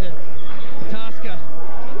inside to Tosca.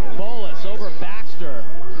 Bolus over Baxter.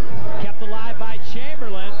 Kept alive by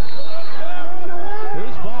Chamberlain.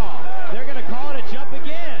 Whose ball? They're going to call it a jump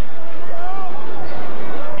again.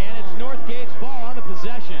 And it's Northgate's ball on the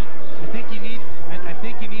possession. I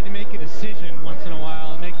think you need to make a decision once in a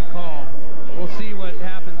while and make a call. We'll see what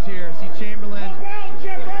happens here. See Chamberlain.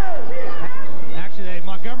 Actually,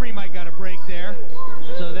 Montgomery might got a break there.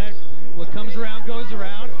 So that what comes around goes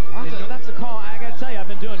around. That's a call. I got to tell you, I've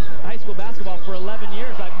been doing high school basketball for 11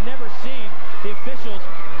 years. I've never seen the officials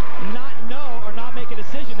not know or not make a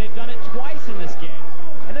decision. They've done it twice in this game.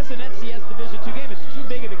 And this is an NCS Division II game. It's too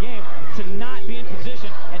big of a game to not be in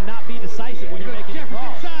position and not be decisive when you're making a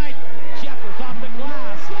call. Inside. Jeffers off the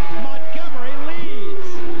glass. Montgomery leads.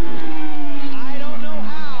 I don't know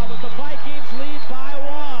how, but the Vikings lead by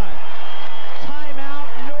 1.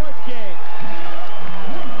 Timeout, Northgate.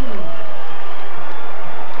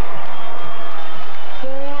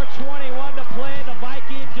 4:21 to play. The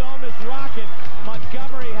Viking Dome is rocking.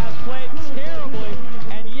 Montgomery has played terribly,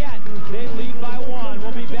 and yet they lead by 1.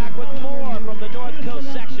 We'll be back with more from the North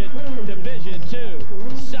Coast section, Division II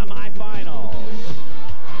semifinals.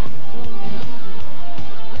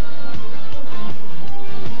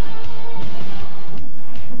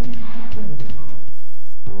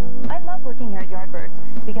 I love working here at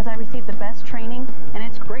Yardbirds because I receive the best training, and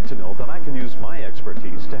it's Great to know that I can use my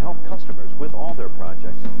expertise to help customers with all their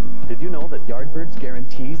projects. Did you know that Yardbirds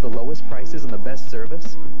guarantees the lowest prices and the best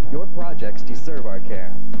service? Your projects deserve our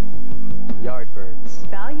care. Yardbirds.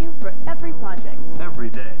 value for every project. Every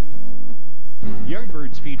day.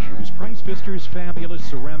 Yardbirds features Price Pfister's fabulous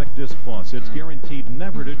ceramic disc faucets, guaranteed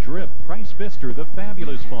never to drip. Price Pfister, the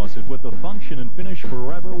fabulous faucet with the function and finish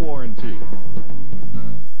forever warranty.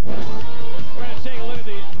 We're going to take a look at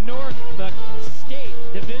the state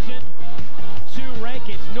Division II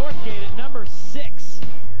rankings. Northgate at number 6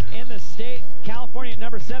 in the state. California at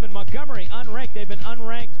number 7. Montgomery unranked. They've been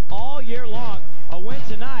unranked all year long. A win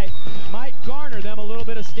tonight might garner them a little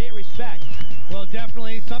bit of state respect. Well,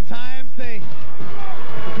 definitely. Sometimes they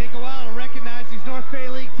take a while to recognize these North Bay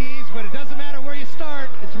League teams, but it doesn't matter where you start,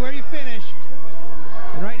 it's where you finish.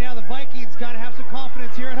 And right now the Vikings got to have some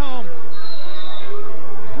confidence here at home.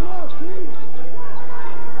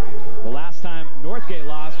 The last time Northgate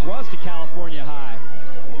lost was to California High.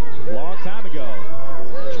 Long time ago.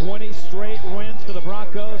 20 straight wins for the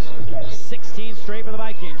Broncos, 16 straight for the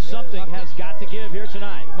Vikings. Something has got to give here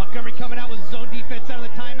tonight. Montgomery coming out with zone defense out of the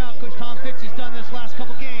timeout. Coach Tom Fitzy's done this last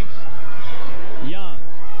couple games. Young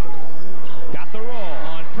got the roll.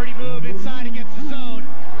 On pretty move inside against the zone.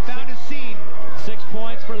 Found his seam. 6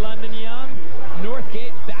 points for London Young.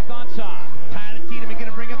 Northgate back on top. Tyler Tiedemann going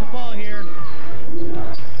to bring up the ball here.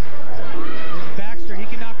 Baxter, he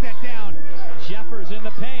can knock that down. Jeffers in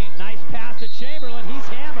the paint. Nice pass to Chamberlain. He's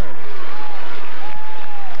hammered.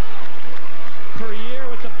 Perrier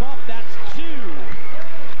with the bump. That's 2.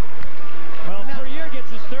 Well, Perrier gets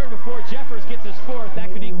his 3rd before Jeffers gets his 4th.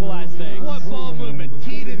 That could equalize things. What ball movement.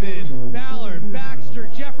 Tiedemann, Ballard, Baxter,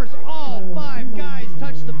 Jeffers, all 5 guys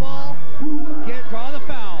touch the ball. Draw the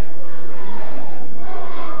foul.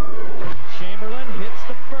 Chamberlain hits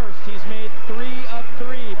the first. He's made 3 of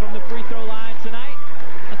 3 from the free throw line tonight.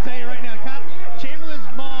 I'll tell you right now, Chamberlain's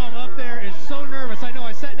mom up there is so nervous. I know,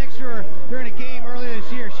 I sat next to her during a game earlier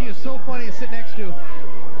this year. She is so funny to sit next to.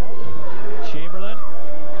 Chamberlain,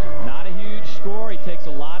 not a huge score. He takes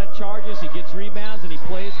a lot of charges. He gets rebounds, and he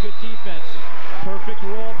plays good defense. Perfect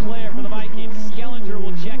role player for the Vikings. Skellinger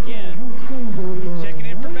will check in. He's checking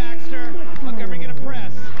in for Baxter. Montgomery going to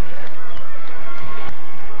press.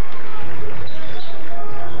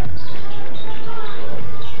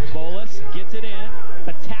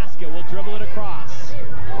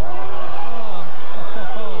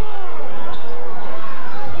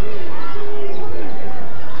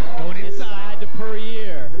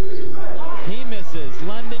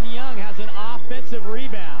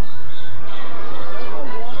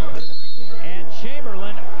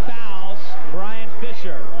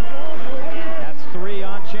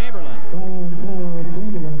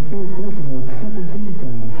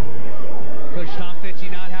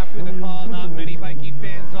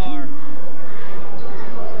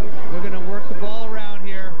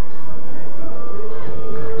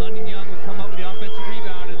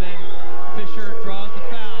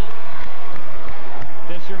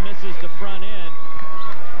 misses the front end.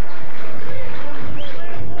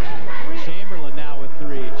 Chamberlain now with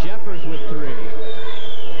 3. Jeffers with 3.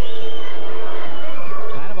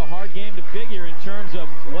 Kind of a hard game to figure in terms of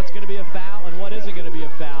what's going to be a foul and what isn't going to be a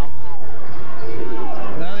foul.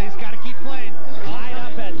 Well, he's got to keep playing. Tied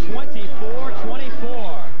up at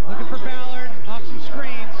 24-24. Looking for Ballard off some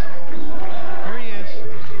screens. Here he is.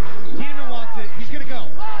 Tiedemann wants it. He's going to go.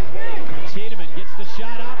 Tiedemann gets the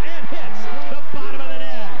shot up and hits the bottom of the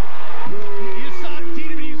net. You saw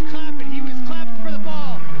Tiedemann, he was clapping. He was clapping for the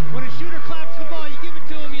ball. When a shooter claps the ball, you give it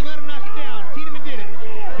to him, you let him knock it down. Tiedemann did it.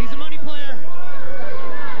 He's a money player.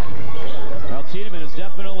 Well, Tiedemann has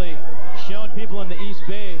definitely shown people in the East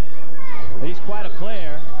Bay that he's quite a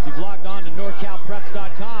player. If you've logged on to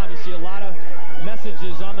NorCalPreps.com, you see a lot of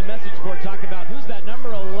messages on the message board talking about who's that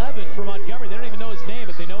number 11 for Montgomery. They don't even know his name,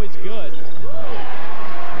 but they know he's good.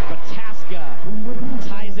 Bataska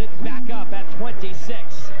ties it back up at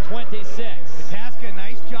 26-26. Bataska,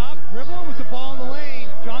 nice job dribbling with the ball in the lane.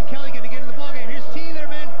 John Kelly going to get in the ball game. Here's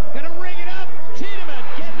Tiedemann, going to ring it up. Tiedemann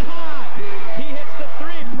getting hot. He hits the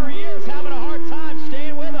 3. Perrier's having a hard time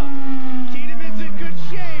staying with him. Tiedemann's in good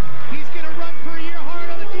shape. He's going to run Perrier hard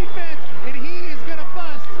on the defense, and he is going to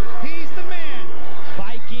bust. He's the man.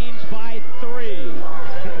 Vikings by 3.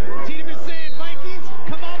 Tiedemann saying, Vikings,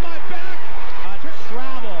 come on my back. A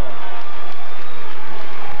travel.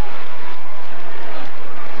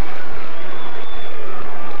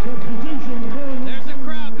 There's a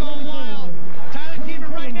crowd going wild. Tyler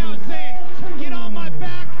Tiedemann right now is saying, get on my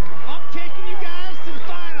back. I'm taking you guys to the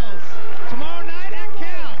finals. Tomorrow night at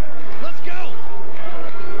Cal. Let's go.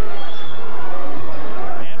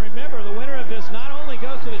 And remember, the winner of this not only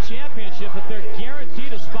goes to the championship, but they're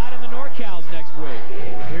guaranteed a spot in the NorCals next week.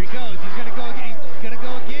 Here he goes. He's going to go again. He's going to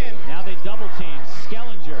go again. Now they double team.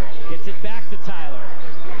 Skellinger gets it back to Tyler.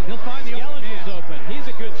 He'll find the open Skellinger's man. open. He's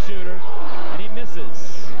a good shooter, and he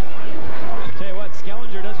misses. Tell you what,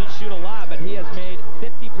 Skellinger doesn't shoot a lot, but he has made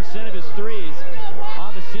 50% of his threes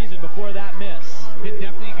on the season before that miss. Been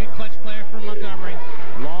definitely a good clutch player for Montgomery.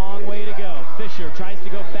 Long way to go. Fisher tries to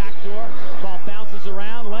go backdoor. Ball bounces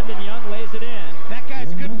around. London Young lays it in. That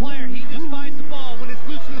guy's a good player. He just finds the ball. When it's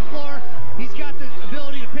loose on the floor, he's got the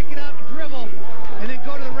ability to pick it up, dribble, and then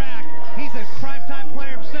go to the rack. He's a primetime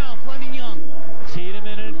player himself, London Young.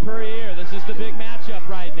 Tiedemann and Perrier. This is the big matchup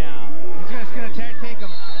right now. He's just going to take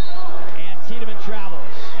him. And Tiedemann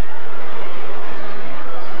travels.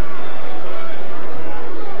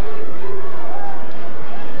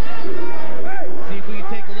 See if we can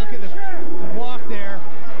take a look at the walk there.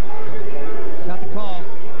 Got the call.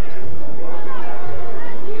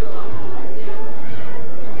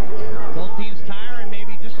 Both teams tiring,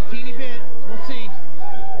 maybe just a teeny bit. We'll see.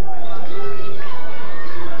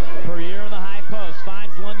 Perrier in the high post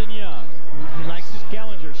finds London Young. He likes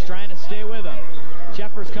Skellinger's trying to stay with him.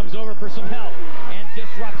 Jeffers comes over for some help and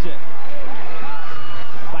disrupts it.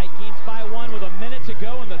 Vikings by 1 with a minute to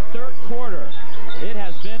go in the third quarter. It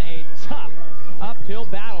has been a tough uphill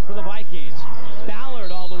battle for the Vikings.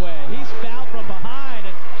 Ballard all the way. He's fouled from behind,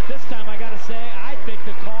 and this time I gotta say, I think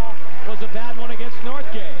the call was a bad one against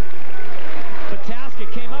Northgate. Bataska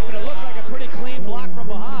came up and it looked like a pretty clean block from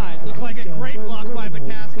behind. Looked like a great block by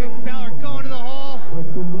Bataska. Ballard going to the hole,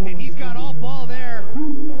 and he's got all ball there.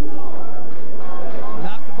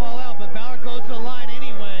 Knocked the ball out, but Ballard goes to the line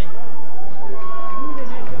anyway.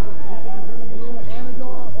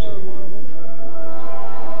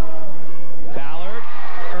 Ballard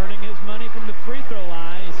earning his money from the free throw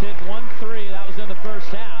line. He's hit 1 3. That was in the first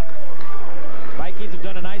half. Vikings have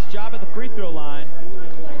done a nice job at the free throw line.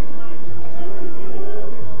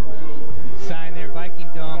 Sign there, Viking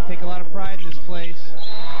Dome. Take a lot of pride in this place.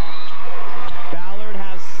 Ballard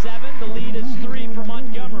has 7. The lead is 3 for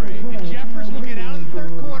Montgomery. And Jeffers will get out of the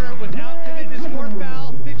third quarter without committing his 4th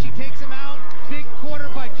foul. Fitchy takes him out. Big quarter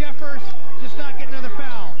by Jeffers. Just not getting another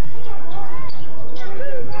foul.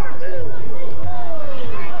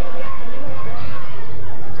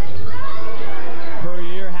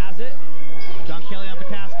 Perrier has it. John Kelly on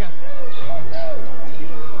Bataska.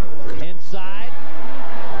 Inside.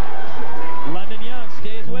 London Young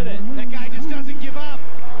stays with it. That guy just doesn't give up.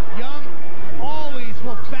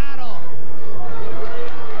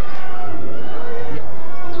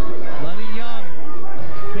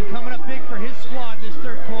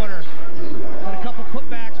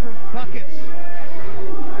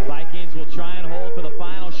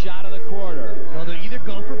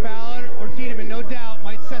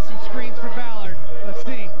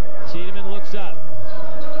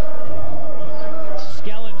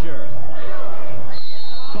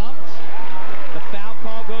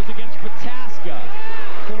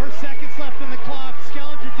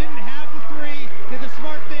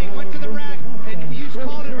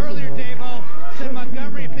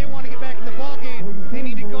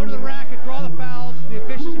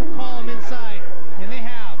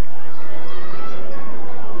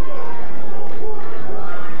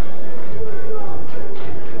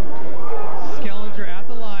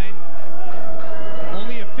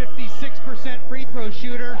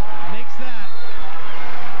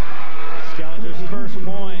 first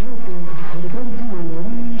point.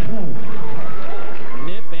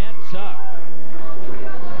 Nip and tuck.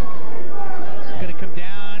 Going to come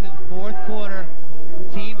down to the fourth quarter. The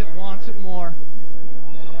team that wants it more.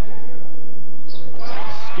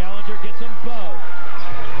 Skellinger gets them both.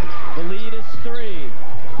 The lead is 3.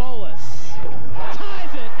 Folas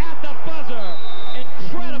ties it at the buzzer.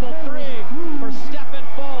 Incredible 3 for Stephen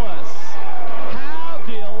Folas. How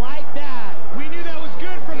do you like that? We knew that was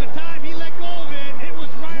good from the time he let go of it. It was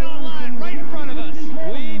right on line, right in front of us.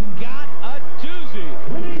 We've got a doozy.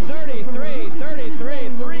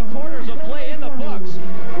 33-33, 3 quarters of play in the books.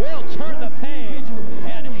 We'll turn the page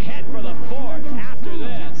and head for the fourth after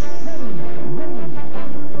this.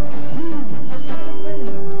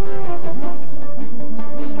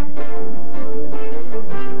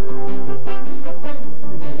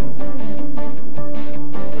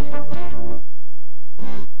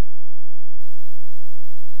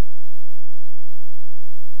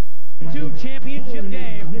 Championship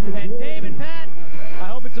game, and Dave and Pat, I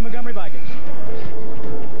hope it's the Montgomery Vikings.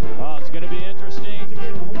 Oh, it's going to be interesting.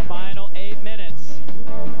 Final 8 minutes.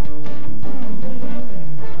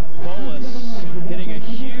 Folas hitting a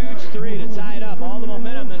huge 3 to tie it up. All the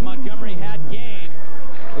momentum that Montgomery had gained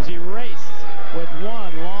was erased with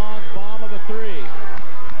one long bomb of a 3.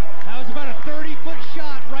 That was about a 30-foot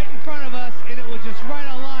shot right in front of us, and it was just right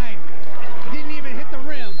on line. It didn't even hit the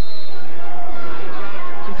rim.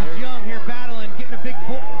 This is Young here battling, getting a big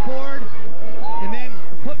board, and then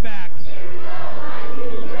put back.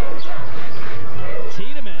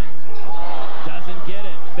 Tiedemann doesn't get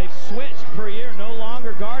it. They've switched per year, no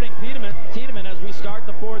longer guarding Tiedemann as we start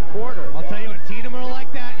the fourth quarter. I'll tell you what, Tiedemann will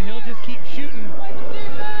like that, and he'll just keep shooting.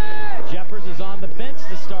 Jeffers is on the bench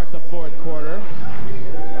to start the fourth quarter.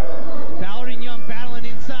 Ballard and Young battling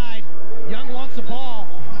inside. Young wants the ball.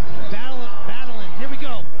 Battling. Here we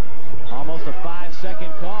go. Almost a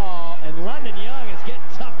 5-second call, and London Young is getting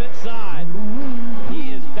tough inside.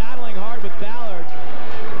 He is battling hard with Ballard.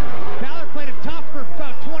 Ballard played him tough for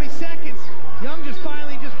about 20 seconds. Young just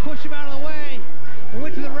finally pushed him out of the way and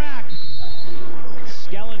went to the rack.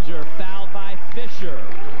 Skellinger fouled by Fisher.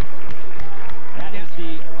 That is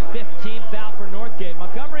the 15th foul for Northgate.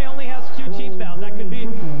 Montgomery only has 2 team fouls. That could be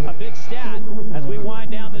a big stat as we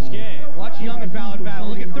wind down this game. Watch Young and Ballard battle.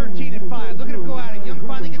 Look at 13 and 5. Look at him go at it. Young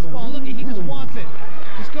finally gets the ball. Look at he just wants it.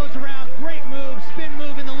 Just goes around. Great move. Spin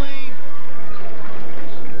move in the lane.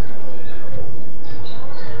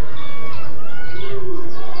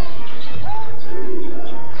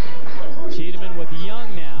 Tiedemann with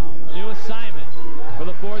Young now. New assignment for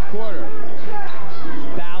the fourth quarter.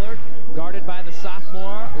 Ballard guarded by the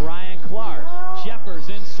sophomore Ryan Clark. Jeffers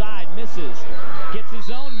inside, misses. Gets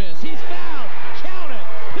his own miss. He's fouled. Count it.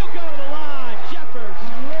 He'll go to the line. Jeffers.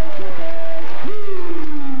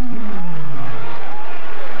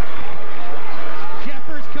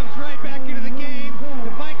 Jeffers comes right back into the game.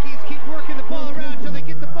 The Vikings keep working the ball around until they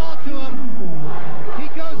get the ball to him. He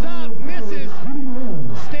goes up, misses,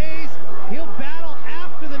 stays. He'll battle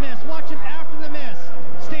after the miss. Watch him after the miss.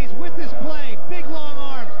 Stays with his play. Big long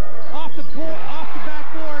arms. Off the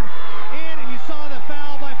backboard. And you saw the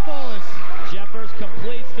foul by Folas. Jeffers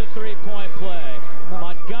completes the 3-point play.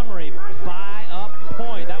 Montgomery by a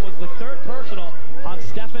point. That was the 3rd personal on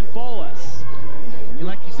Stephen Folas. And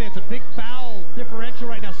like you say, it's a big foul differential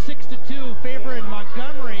right now. 6-2 favoring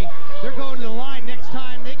Montgomery. They're going to the line next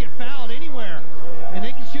time they get fouled anywhere. And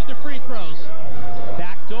they can shoot their free throws.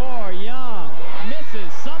 Backdoor, Young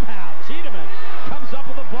misses somehow. Tiedemann comes up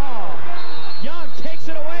with the ball. Young takes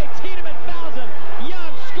it away. Tiedemann fouls him.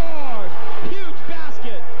 Young scores. Huge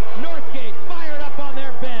basket. Northgate fired up on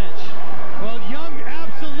their bench. Well, Young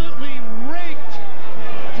absolutely raked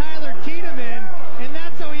Tyler Tiedemann, and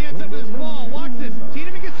that's how he ends up with his ball. Watch this.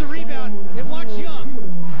 Tiedemann gets the rebound, and watch Young.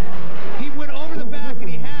 He went over the back and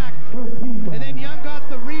he hacked, and then Young got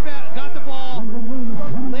the rebound, got the ball,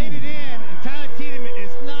 laid it in, and Tyler Tiedemann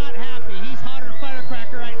is not happy. He's hotter than a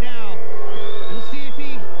firecracker right now. We'll see if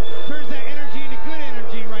he turns that energy into good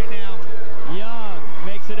energy right now.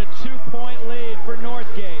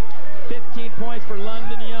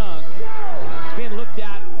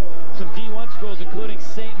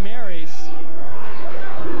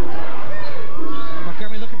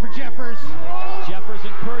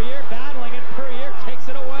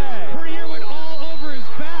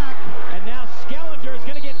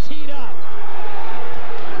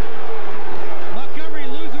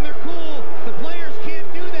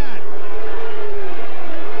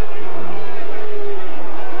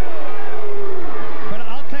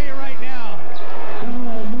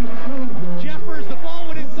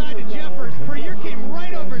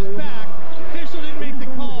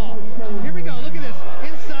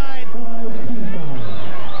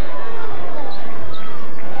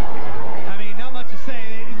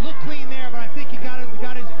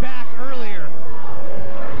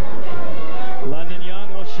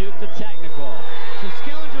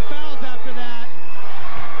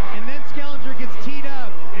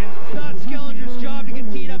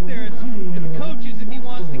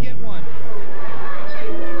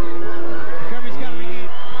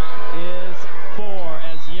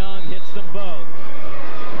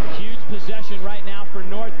 possession right now for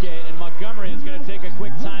Northgate, and Montgomery is going to take a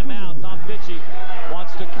quick timeout. Tom Fitchie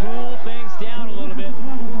wants to cool things down a little bit.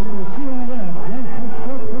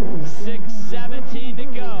 6:17 to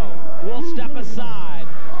go. We'll step aside.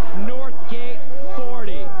 Northgate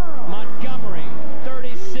 40, Montgomery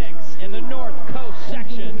 36 in the North Coast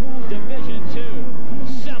section, Division II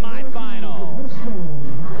semifinals.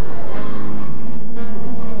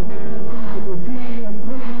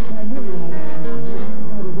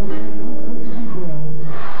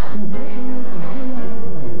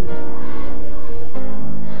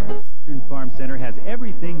 Farm Center has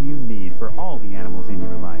everything you need for all the animals in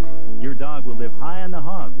your life. Your dog will live high on the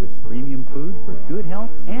hog with premium food for good health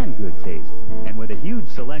and good taste. And with a huge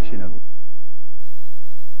selection of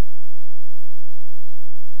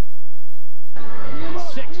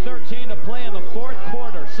 6:13 to play in the fourth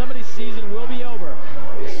quarter. Somebody's season will be over.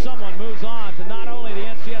 Someone moves on to not only the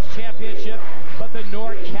NCS Championship, but the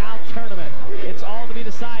NorCal Tournament. It's all to be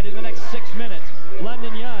decided in the next 6 minutes.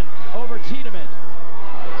 London Young over Tiedemann.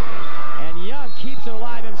 And Young keeps it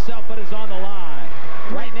alive himself, but is on the line.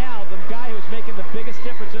 Right now, the guy who's making the biggest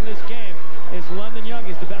difference in this game is London Young.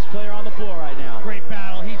 He's the best player on the floor right now. Great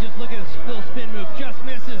battle. He just look at his little spin move, just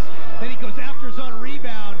misses. Then he goes after his own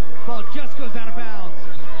rebound. Ball just goes out of bounds.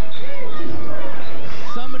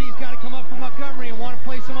 Somebody's got to come up for Montgomery and want to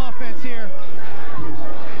play some offense here.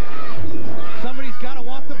 Somebody's got to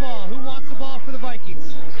want the ball. Who wants the ball for the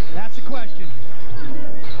Vikings? That's the question.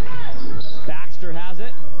 Baxter has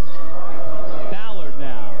it. Ballard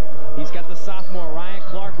now. He's got the sophomore Ryan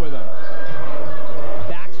Clark with him.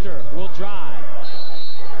 Baxter will drive.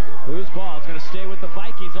 Loose ball. It's going to stay with the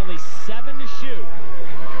Vikings. Only 7 to shoot.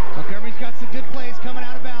 Montgomery's got some good plays coming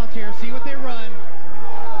out of bounds here. See what they run.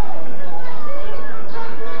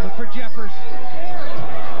 Look for Jeffers.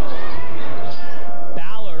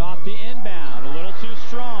 Ballard off the inbound. A little too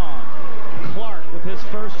strong. Clark with his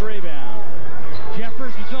first rebound.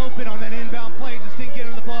 Jeffers was open on that inbound play. Just didn't get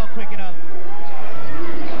him the ball quick enough.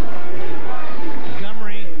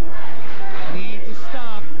 Montgomery needs to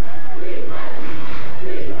stop.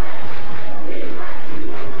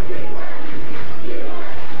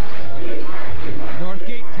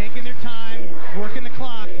 Northgate taking their time, working the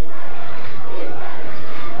clock.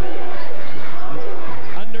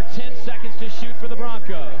 Under 10 seconds to shoot for the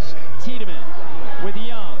Broncos. Tiedemann with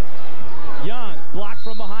Young. Young blocked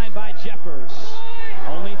from behind by Jeffers.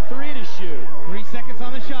 Only 3 to shoot. 3 seconds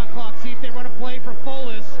on the shot clock. See if they run a play for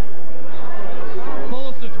Folis.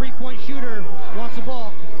 Folis, the three-point shooter, wants the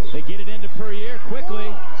ball. They get it into Perrier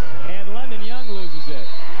quickly, and London Young loses it.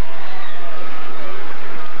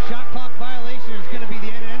 Shot clock violation is going to be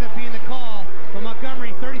end up being the call. But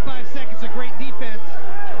Montgomery, 35 seconds of great defense.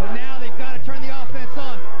 But now they've got to turn the offense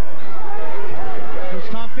on. There's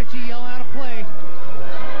Tom Fitchie yelling out a play.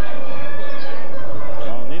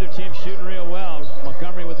 Oh, neither team shooting real well.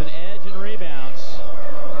 Montgomery with an edge and rebounds.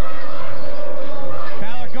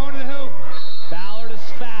 Ballard going to the hoop. Ballard is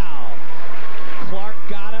fouled. Clark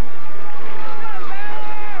got him.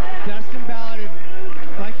 Dustin Ballard,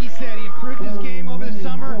 like he said, he improved his game over the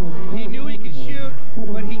summer. He knew he could shoot,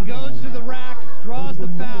 but he goes to the rack, draws the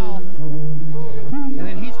foul, and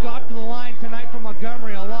then he's got to the line tonight for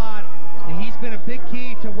Montgomery a lot, and he's been a big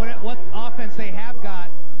key to what offense they have got.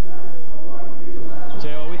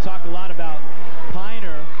 So we talked a lot about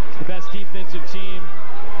Piner. It's the best defensive team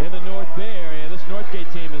in the North Bay area. This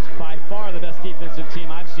Northgate team is by far the best defensive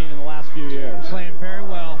team I've seen in the last few years. Playing very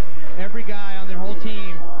well. Every guy on their whole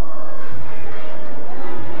team.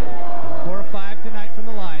 4 or 5 tonight from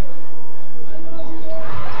the line.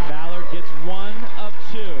 Ballard gets 1 of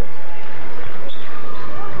 2.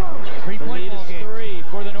 The lead is 3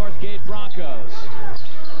 for the Northgate Broncos.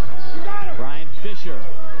 Brian Fisher.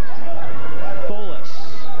 Folis.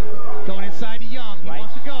 Going inside to Young. He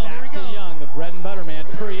wants to go. Here we go. To Young, the bread and butter man.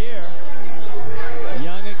 Perrier.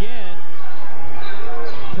 Young again.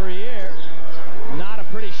 Perrier. Not a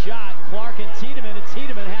pretty shot. Clark and Tiedemann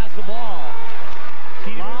has the ball. A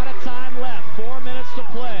lot of time left. 4 minutes to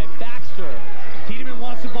play. Baxter. Tiedemann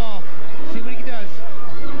wants the ball. See what he does.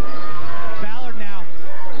 Ballard now.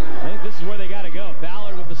 I think this is where they got to go.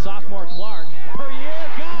 Ballard with the sophomore Clark. Perrier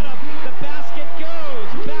got him. The basket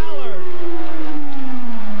goes. Ballard.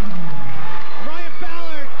 Ryan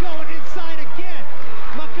Ballard going inside again.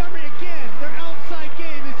 Montgomery again. Their outside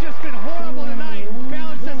game has just been horrible tonight.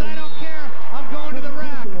 Ballard says, I don't care. I'm going to the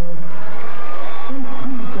rack.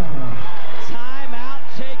 Timeout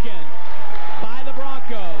taken by the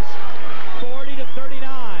Broncos. 40 to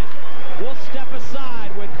 39. We'll step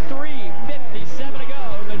aside with 3:57 to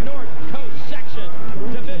go in the North Coast section,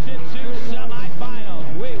 Division II.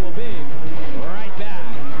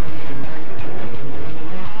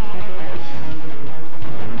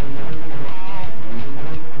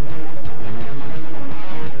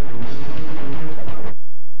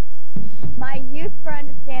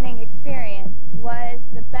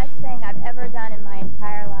 the best thing I've ever done in my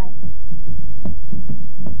entire life.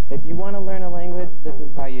 If you want to learn a language, this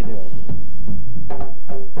is how you do it.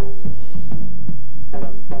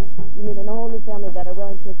 You need a whole new family that are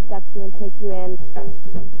willing to accept you and take you in.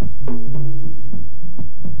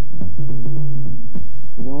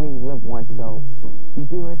 You only live once, so you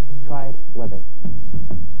do it, try it, live it.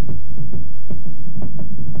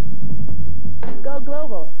 Go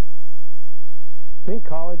global. Think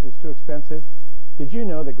college is too expensive? Did you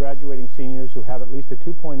know that graduating seniors who have at least a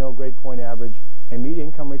 2.0 grade point average and meet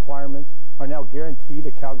income requirements are now guaranteed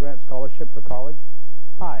a Cal Grant scholarship for college?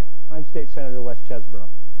 Hi, I'm State Senator Wes Chesbrough.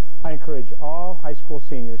 I encourage all high school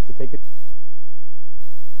seniors to take it.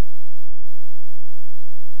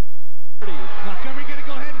 Montgomery going to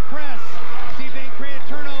go ahead and press. See if they can create a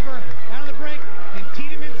turnover out of the break. And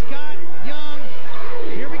Tiedemann's got Young.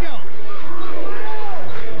 Here we go.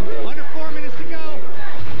 Under 4 minutes to go.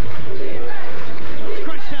 It's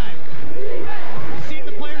crunch time. See it in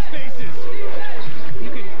the players' faces.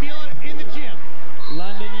 You can feel it in the gym.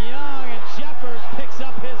 London Young, and Jeffers picks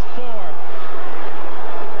up his fourth.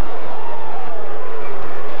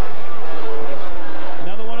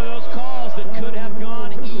 Another one of those calls that could have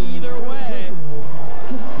gone either way.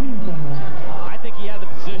 I think he had the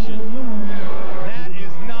position. That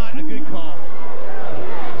is not a good call.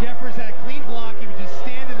 Jeffers had a clean block. He was just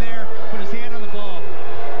standing there, put his hand on the ball.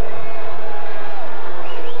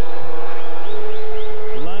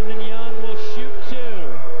 London Young will shoot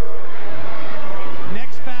two.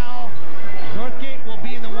 Next foul, Northgate will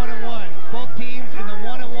be in the 1-on-1. Both teams in the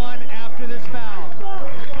 1-on-1 after this foul.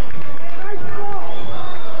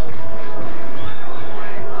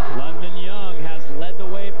 London Young has led the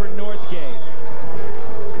way for Northgate.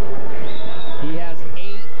 He has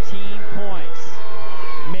 18 points.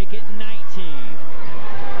 Make it 19.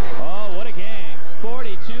 Oh, what a game.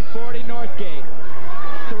 42-40 Northgate.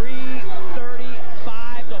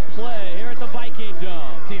 3:35 to play here at the Viking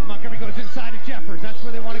Dome. See if Montgomery goes inside of Jeffers. That's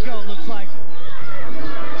where they want to go, it looks like.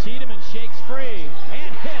 Tiedemann shakes free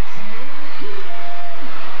and hits.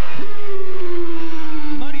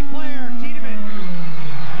 Money player, Tiedemann.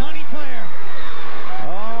 Money player.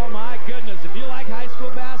 Oh my goodness, if you like high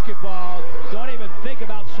school basketball, don't even think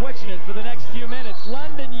about switching it for the next few minutes.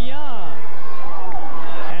 London Young.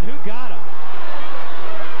 And who got him?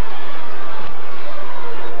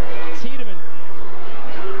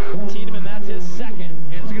 Tiedemann, that's his second.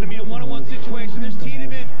 It's going to be a 1-on-1 situation. There's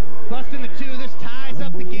Tiedemann busting the two. This ties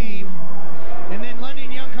up the game. And then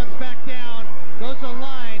London Young comes back down, goes to the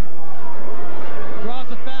line,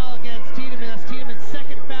 draws a foul against Tiedemann. That's Tiedemann's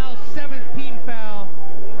second foul, 17th foul.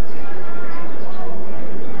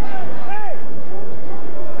 Hey!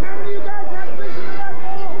 How many of you guys have vision of that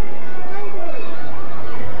ball?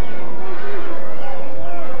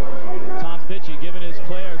 Tom Fitchie giving his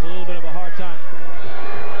players a little bit of a hard time.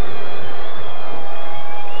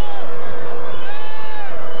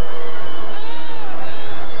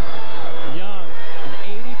 Young, an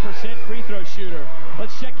 80% free throw shooter.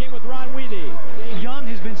 Let's check in with Ron Weedy. Young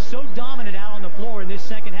has been so dominant out on the floor in this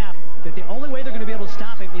second half that the only way they're going to be able to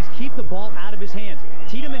stop him is keep the ball out of his hands.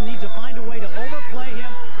 Tiedemann needs to find a way to overplay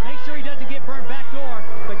him, make sure he doesn't get burned backdoor,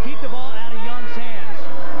 but keep the ball out of Young's hands.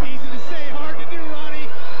 Easy to say, hard to do, Ronnie.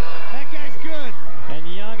 That guy's good. And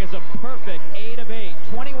Young is a perfect 8 of 8,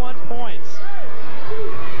 21 points.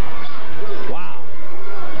 Wow.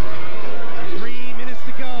 3 minutes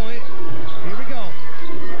to go. Here we go.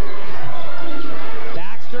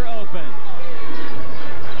 Baxter open.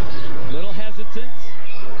 Little hesitant.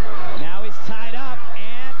 Now he's tied up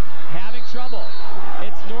and having trouble.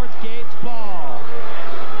 It's Northgate's ball.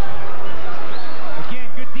 Again,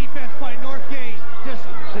 good defense by Northgate.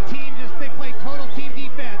 They play total team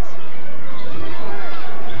defense.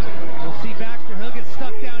 We'll see Baxter. He'll get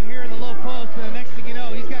stuck down here in the low post, and the next thing you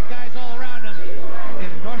know, he's got guys all around him.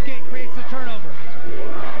 And Northgate creates the turnover.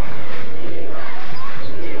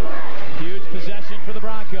 Huge possession for the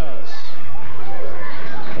Broncos.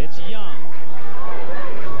 It's Young.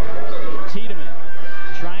 Tiedemann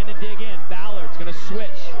trying to dig in. Ballard's going to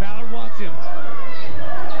switch. Ballard wants him.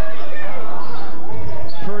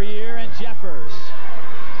 Perrier and Jeffers.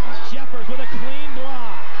 Jeffers with a clean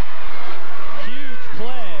block. Huge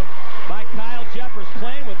play by Kyle Jeffers,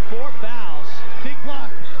 playing with 4 fouls. Big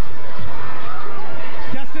block.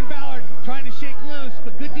 Dustin Ballard trying to shake loose,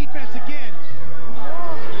 but good defense again.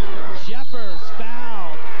 Jeffers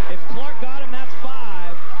fouled. If Clark got him, that's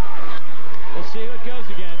 5. We'll see who it goes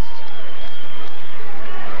against.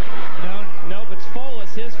 Nope, it's Folis,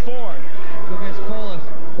 his 4th. Go against Folis.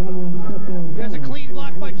 There's a clean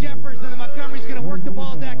block by Jeffers, and then Montgomery's going to work the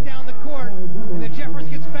ball back down the court. And then Jeffers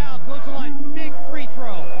gets fouled, goes to the line. Big free throw.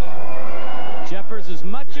 He's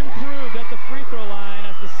much improved at the free throw line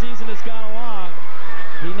as the season has gone along.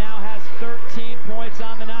 He now has 13 points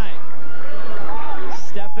on the night.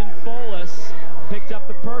 Stephen Folis picked up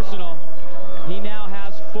the personal. He now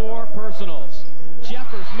has 4 personals.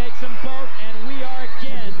 Jeffers makes them both, and we are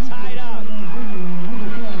again tied up.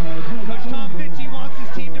 Coach Tom Fitchie wants his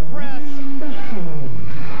team to press.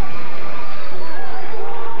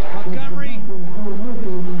 Montgomery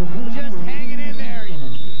just hanging in there,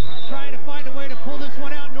 trying to find a way to pull this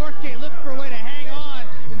one out. Northgate looking for a way to hang on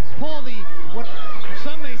and pull the, what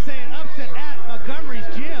some may say, an upset at Montgomery's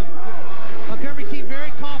gym. Montgomery team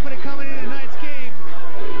very confident coming into tonight's game.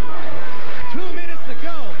 2 minutes to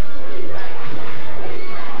go.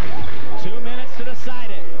 2 minutes to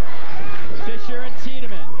decide it. Fisher and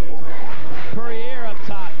Tiedemann. Perrier up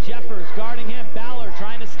top. Jeffers guarding him. Ballard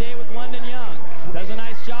trying to stay with London Young. Does a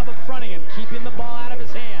nice job of fronting him, keeping the ball out of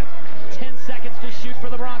his hands. 10 seconds to shoot for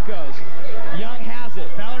the Broncos. Young has it.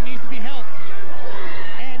 Ballard needs to be helped.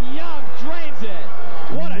 And Young drains it.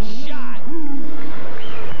 What a shot.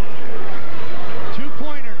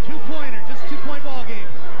 Two-pointer, just a 2-point ball game.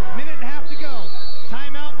 Minute and a half to go.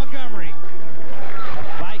 Timeout, Montgomery.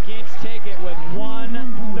 Vikings take it with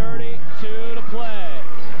 1:32 to play.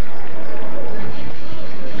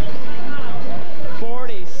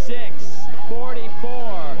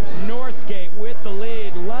 46-44. Northgate with the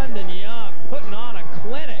lead. London Young putting on a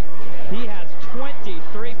clinic. He has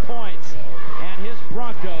 23 points, and his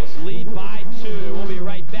Broncos lead by 2. We'll be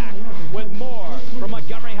right back with more from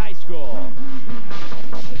Montgomery High School.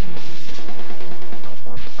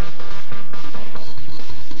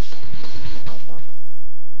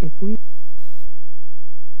 If we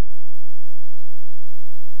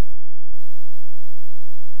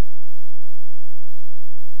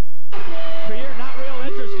Perrier not real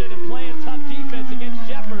interested in playing tough defense against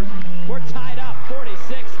Jeffers. We're tied up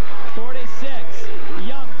 46-46.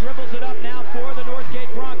 Young dribbles it up now for the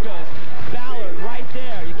Northgate Broncos. Ballard right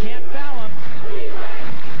there. You can't foul him.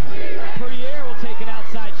 Perrier will take an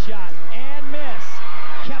outside shot and miss.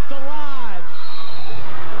 Kept alive.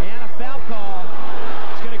 And a foul call.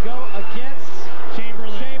 It's going to go against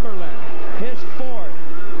Chamberlain. His 4th.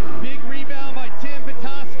 Big rebound by Tim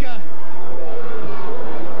Bataska.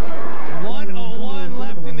 1:01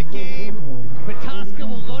 left in the game. Bataska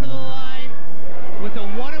will go to the line with a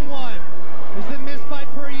 1-and-1. This is a miss by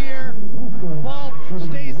Perrier. Ball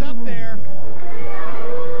stays up there.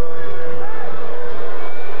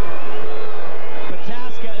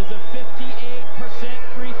 Bataska is a 58%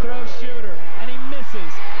 free throw shooter, and he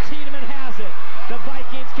misses. Tiedemann has it. The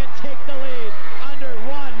Vikings can take the lead under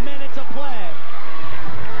 1 minute to play.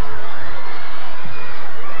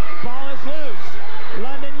 Ball is loose.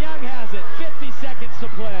 London Young has it. 50 seconds to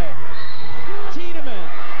play. Tiedemann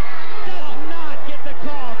does not get the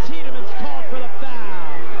call. Tiedemann's called for the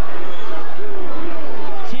foul.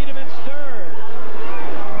 Tiedemann's 3rd.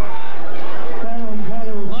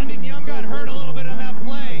 London Young got hurt a little bit on that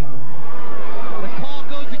play. The call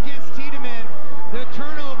goes against Tiedemann. The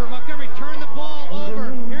turnover. Montgomery turned the ball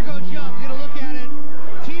over. Here goes Young. He's going to look at it.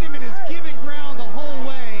 Tiedemann is giving ground the whole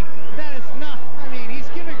way. That is not, he's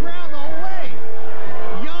giving ground the whole way.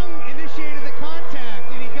 Young initiated the contact,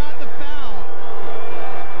 and he got the foul.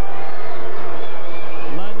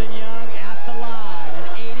 London Young at the line, an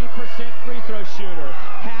 80% free throw shooter,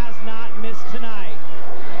 has not missed tonight.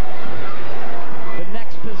 The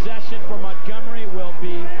next possession for Montgomery will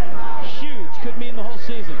be huge, could mean the whole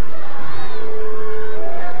season.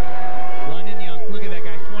 London Young, look at that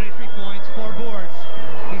guy, 23 points, 4 boards.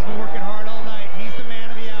 He's been working hard all night. He's the man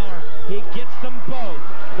of the hour. He gets them both.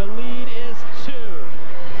 The lead is 2.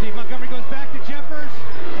 See if Montgomery goes back to Jeffers,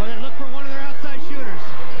 or they look for one of their outside shooters.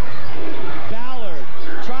 Ballard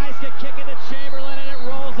tries to kick it to Chamberlain, and it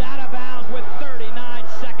rolls out of bounds with 39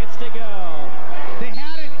 seconds to go. They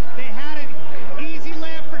had an easy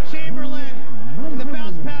layup for Chamberlain. The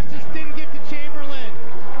bounce pass just didn't get to Chamberlain.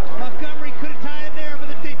 Montgomery could have tied it there, but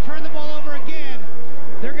if they turn the ball over again,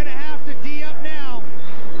 they're going to have to D up now.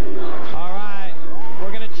 All right,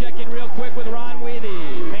 we're going to check in real quick with Ron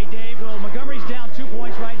Weathy. Hey, Dave, well, Montgomery's down 2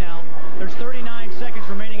 points right now. There's 39 seconds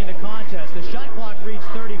remaining in the contest. The shot clock reads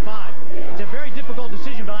 35. It's a very difficult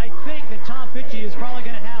decision, but I think that Tom Fitchie is probably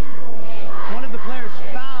going to have one of the players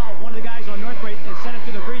foul one of the guys on Northgate and send him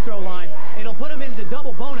to the free throw line. It'll put them into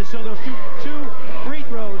double bonus, so they'll shoot 2 free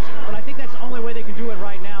throws, but I think that's the only way they can do it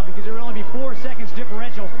right now because there will only be 4 seconds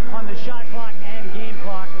differential on the shot clock and game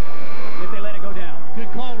clock if they let it go down.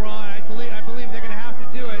 Good call, Ron. I believe they're going to have to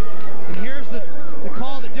do it. And here's the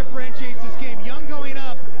call that differentiates this game. Young going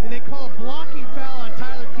up, and they call a blocking foul on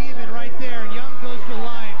Tyler Tiedemann right there, and Young goes to the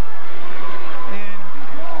line. And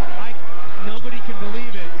nobody can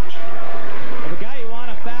believe it. Well, the guy you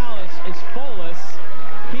want to foul is Folis.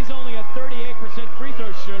 He's only a 38% free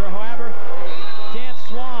throw shooter. However, Dan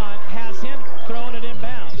Swan has him throwing it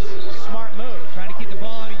inbounds. Smart move. Trying to keep the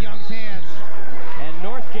ball out of Young's hands. And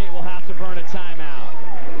Northgate will have to burn a timeout.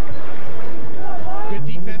 Good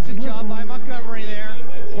defensive job by Montgomery there,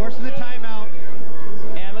 forcing the timeout.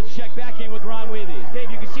 And let's check back in with Ron Weavy.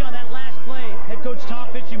 Dave, you can see on that last play, head coach Tom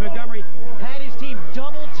Fitchie Montgomery had his team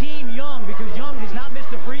double team Young because Young has not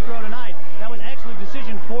missed a free throw tonight. That was an excellent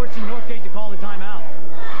decision, forcing Northgate to call the timeout.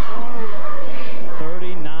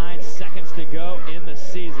 39 seconds to go in the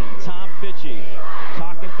season. Tom Fitchie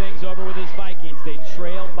talking things over with his Vikings. They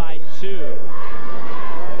trail by 2.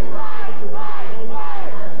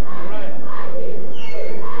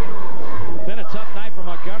 Been a tough night for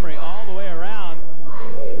Montgomery all the way around.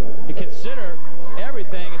 You consider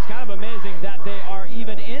everything, it's kind of amazing that they are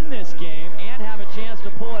even in this game and have a chance to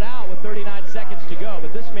pull it out with 39 seconds to go.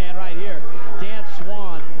 But this man right here, Dan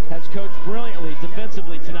Swan, has coached brilliantly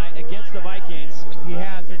defensively tonight against the Vikings. He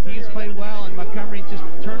has. Their team's played well, and Montgomery just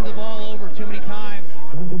turned the ball over too many times.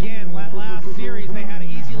 Again, last series they had an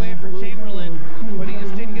easy layup for Chamberlain, but he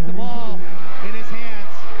just didn't get the ball in his hands.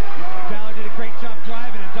 Ballard did a great job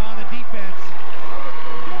driving and on the defense.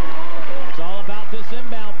 It's all about this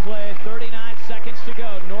inbound play. 39 seconds to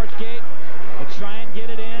go. Northgate will try and get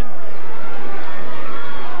it in.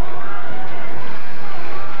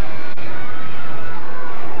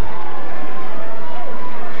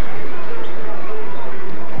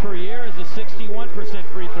 Per year is a 61%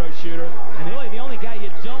 free throw shooter. And really the only guy you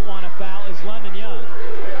don't want to foul is London Young.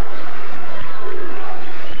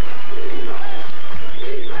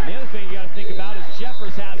 The other thing you got to think about is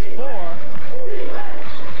Jeffers has 4.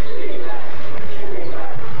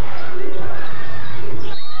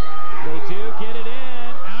 They do get it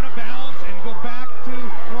in. Out of bounds and go back to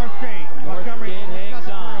Northgate. Montgomery hangs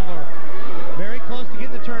on. Very close to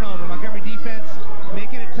getting the turnover. Montgomery defense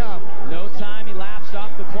making it tough. No time elapsed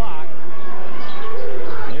off the clock.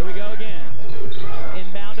 Here we go again.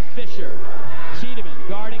 Inbound to Fisher. Tiedemann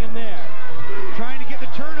guarding him there. Trying to get the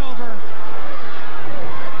turnover.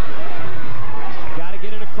 Got to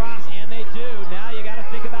get it across, and they do. Now you got to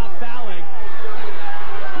think about fouling.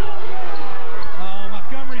 Oh,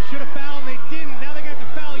 Montgomery should have fouled. They didn't. Now they got to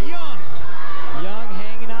foul Young. Young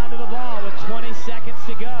hanging on to the ball with 20 seconds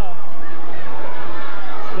to go.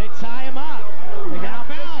 They tie him up. Now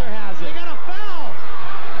Fisher has it. They got a foul.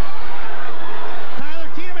 Tyler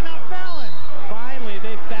Tiedemann not fouling. Finally,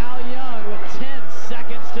 they foul Young with 10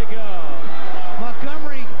 seconds to go.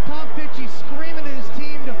 Montgomery, Tom Fitchie screaming at his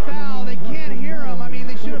team to foul. They can't hear him. I mean,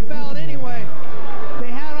 they should have fouled anyway. They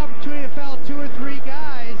had an opportunity to foul 2 or 3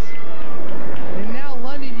 guys. And now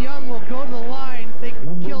London Young will go to the line. They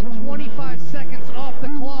killed 25 seconds off the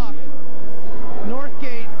clock.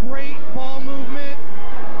 Northgate, great ball movement.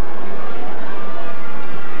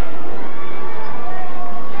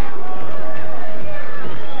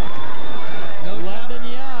 London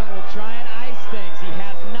Young will try and ice things. He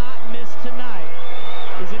has not missed tonight.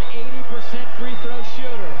 He's an 80% free throw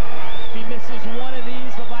shooter. If he misses one of these,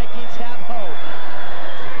 the Vikings have hope.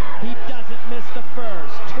 He doesn't miss the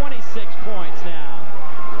first. 26 points now.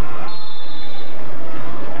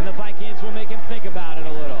 And the Vikings will make him think about it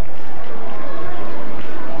a little.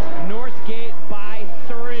 Northgate by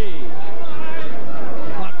 3.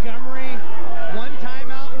 Montgomery, 1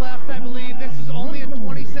 timeout left, I believe. This is only a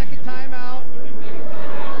 20-second timeout.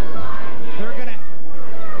 They're gonna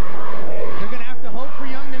have to hope for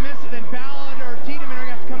Young to miss it. Then Ballard or Tiedemann are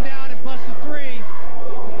gonna have to come down and bust the 3.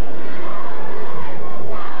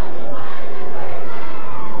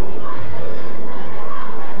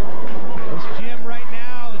 This gym right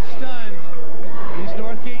now is stunned. This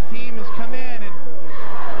Northgate team has come in and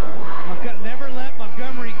never let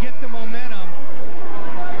Montgomery get the momentum.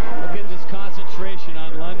 Look at this concentration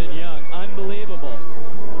on London Young. Unbelievable.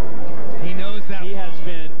 He knows that. He has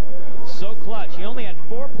been so clutch. He only had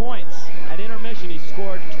 4 points at intermission. He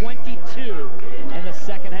scored 22 in the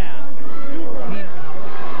second half.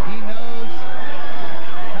 He knows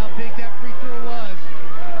how big that free throw was.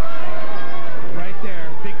 Right there,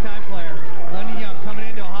 big time player. London Young coming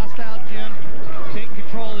into a hostile gym, taking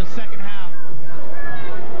control of the second half.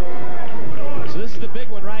 So this is the big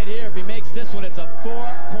one right here. If he makes this one, it's a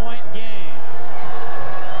 4-point game.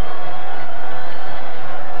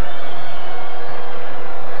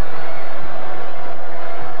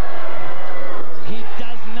 He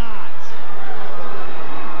does not.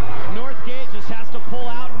 Northgate just has to pull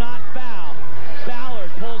out, not foul.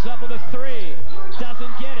 Ballard pulls up with a 3.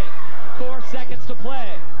 Doesn't get it. 4 seconds to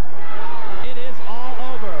play. It is all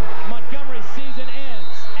over. Montgomery's season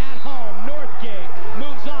ends at home. Northgate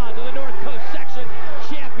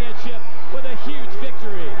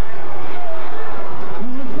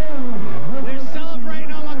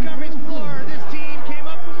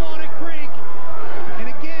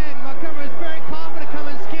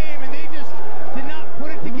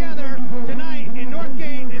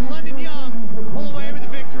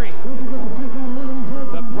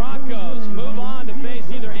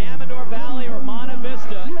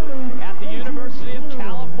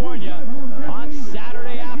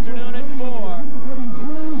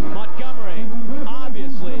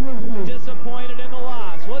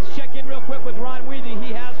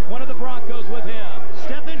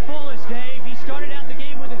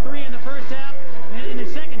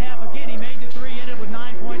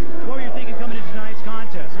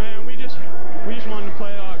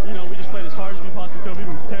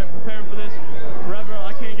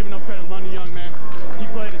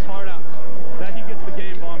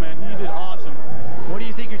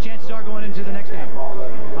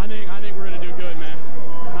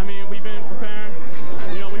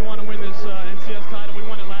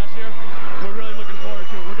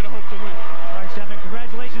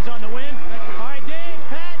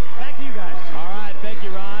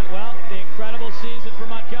for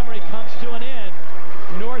Montgomery comes to an end.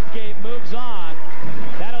 Northgate moves on.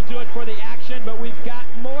 That'll do it for the action, but we've got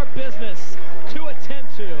more business to attend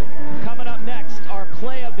to. Coming up next, our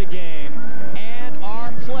play of the game.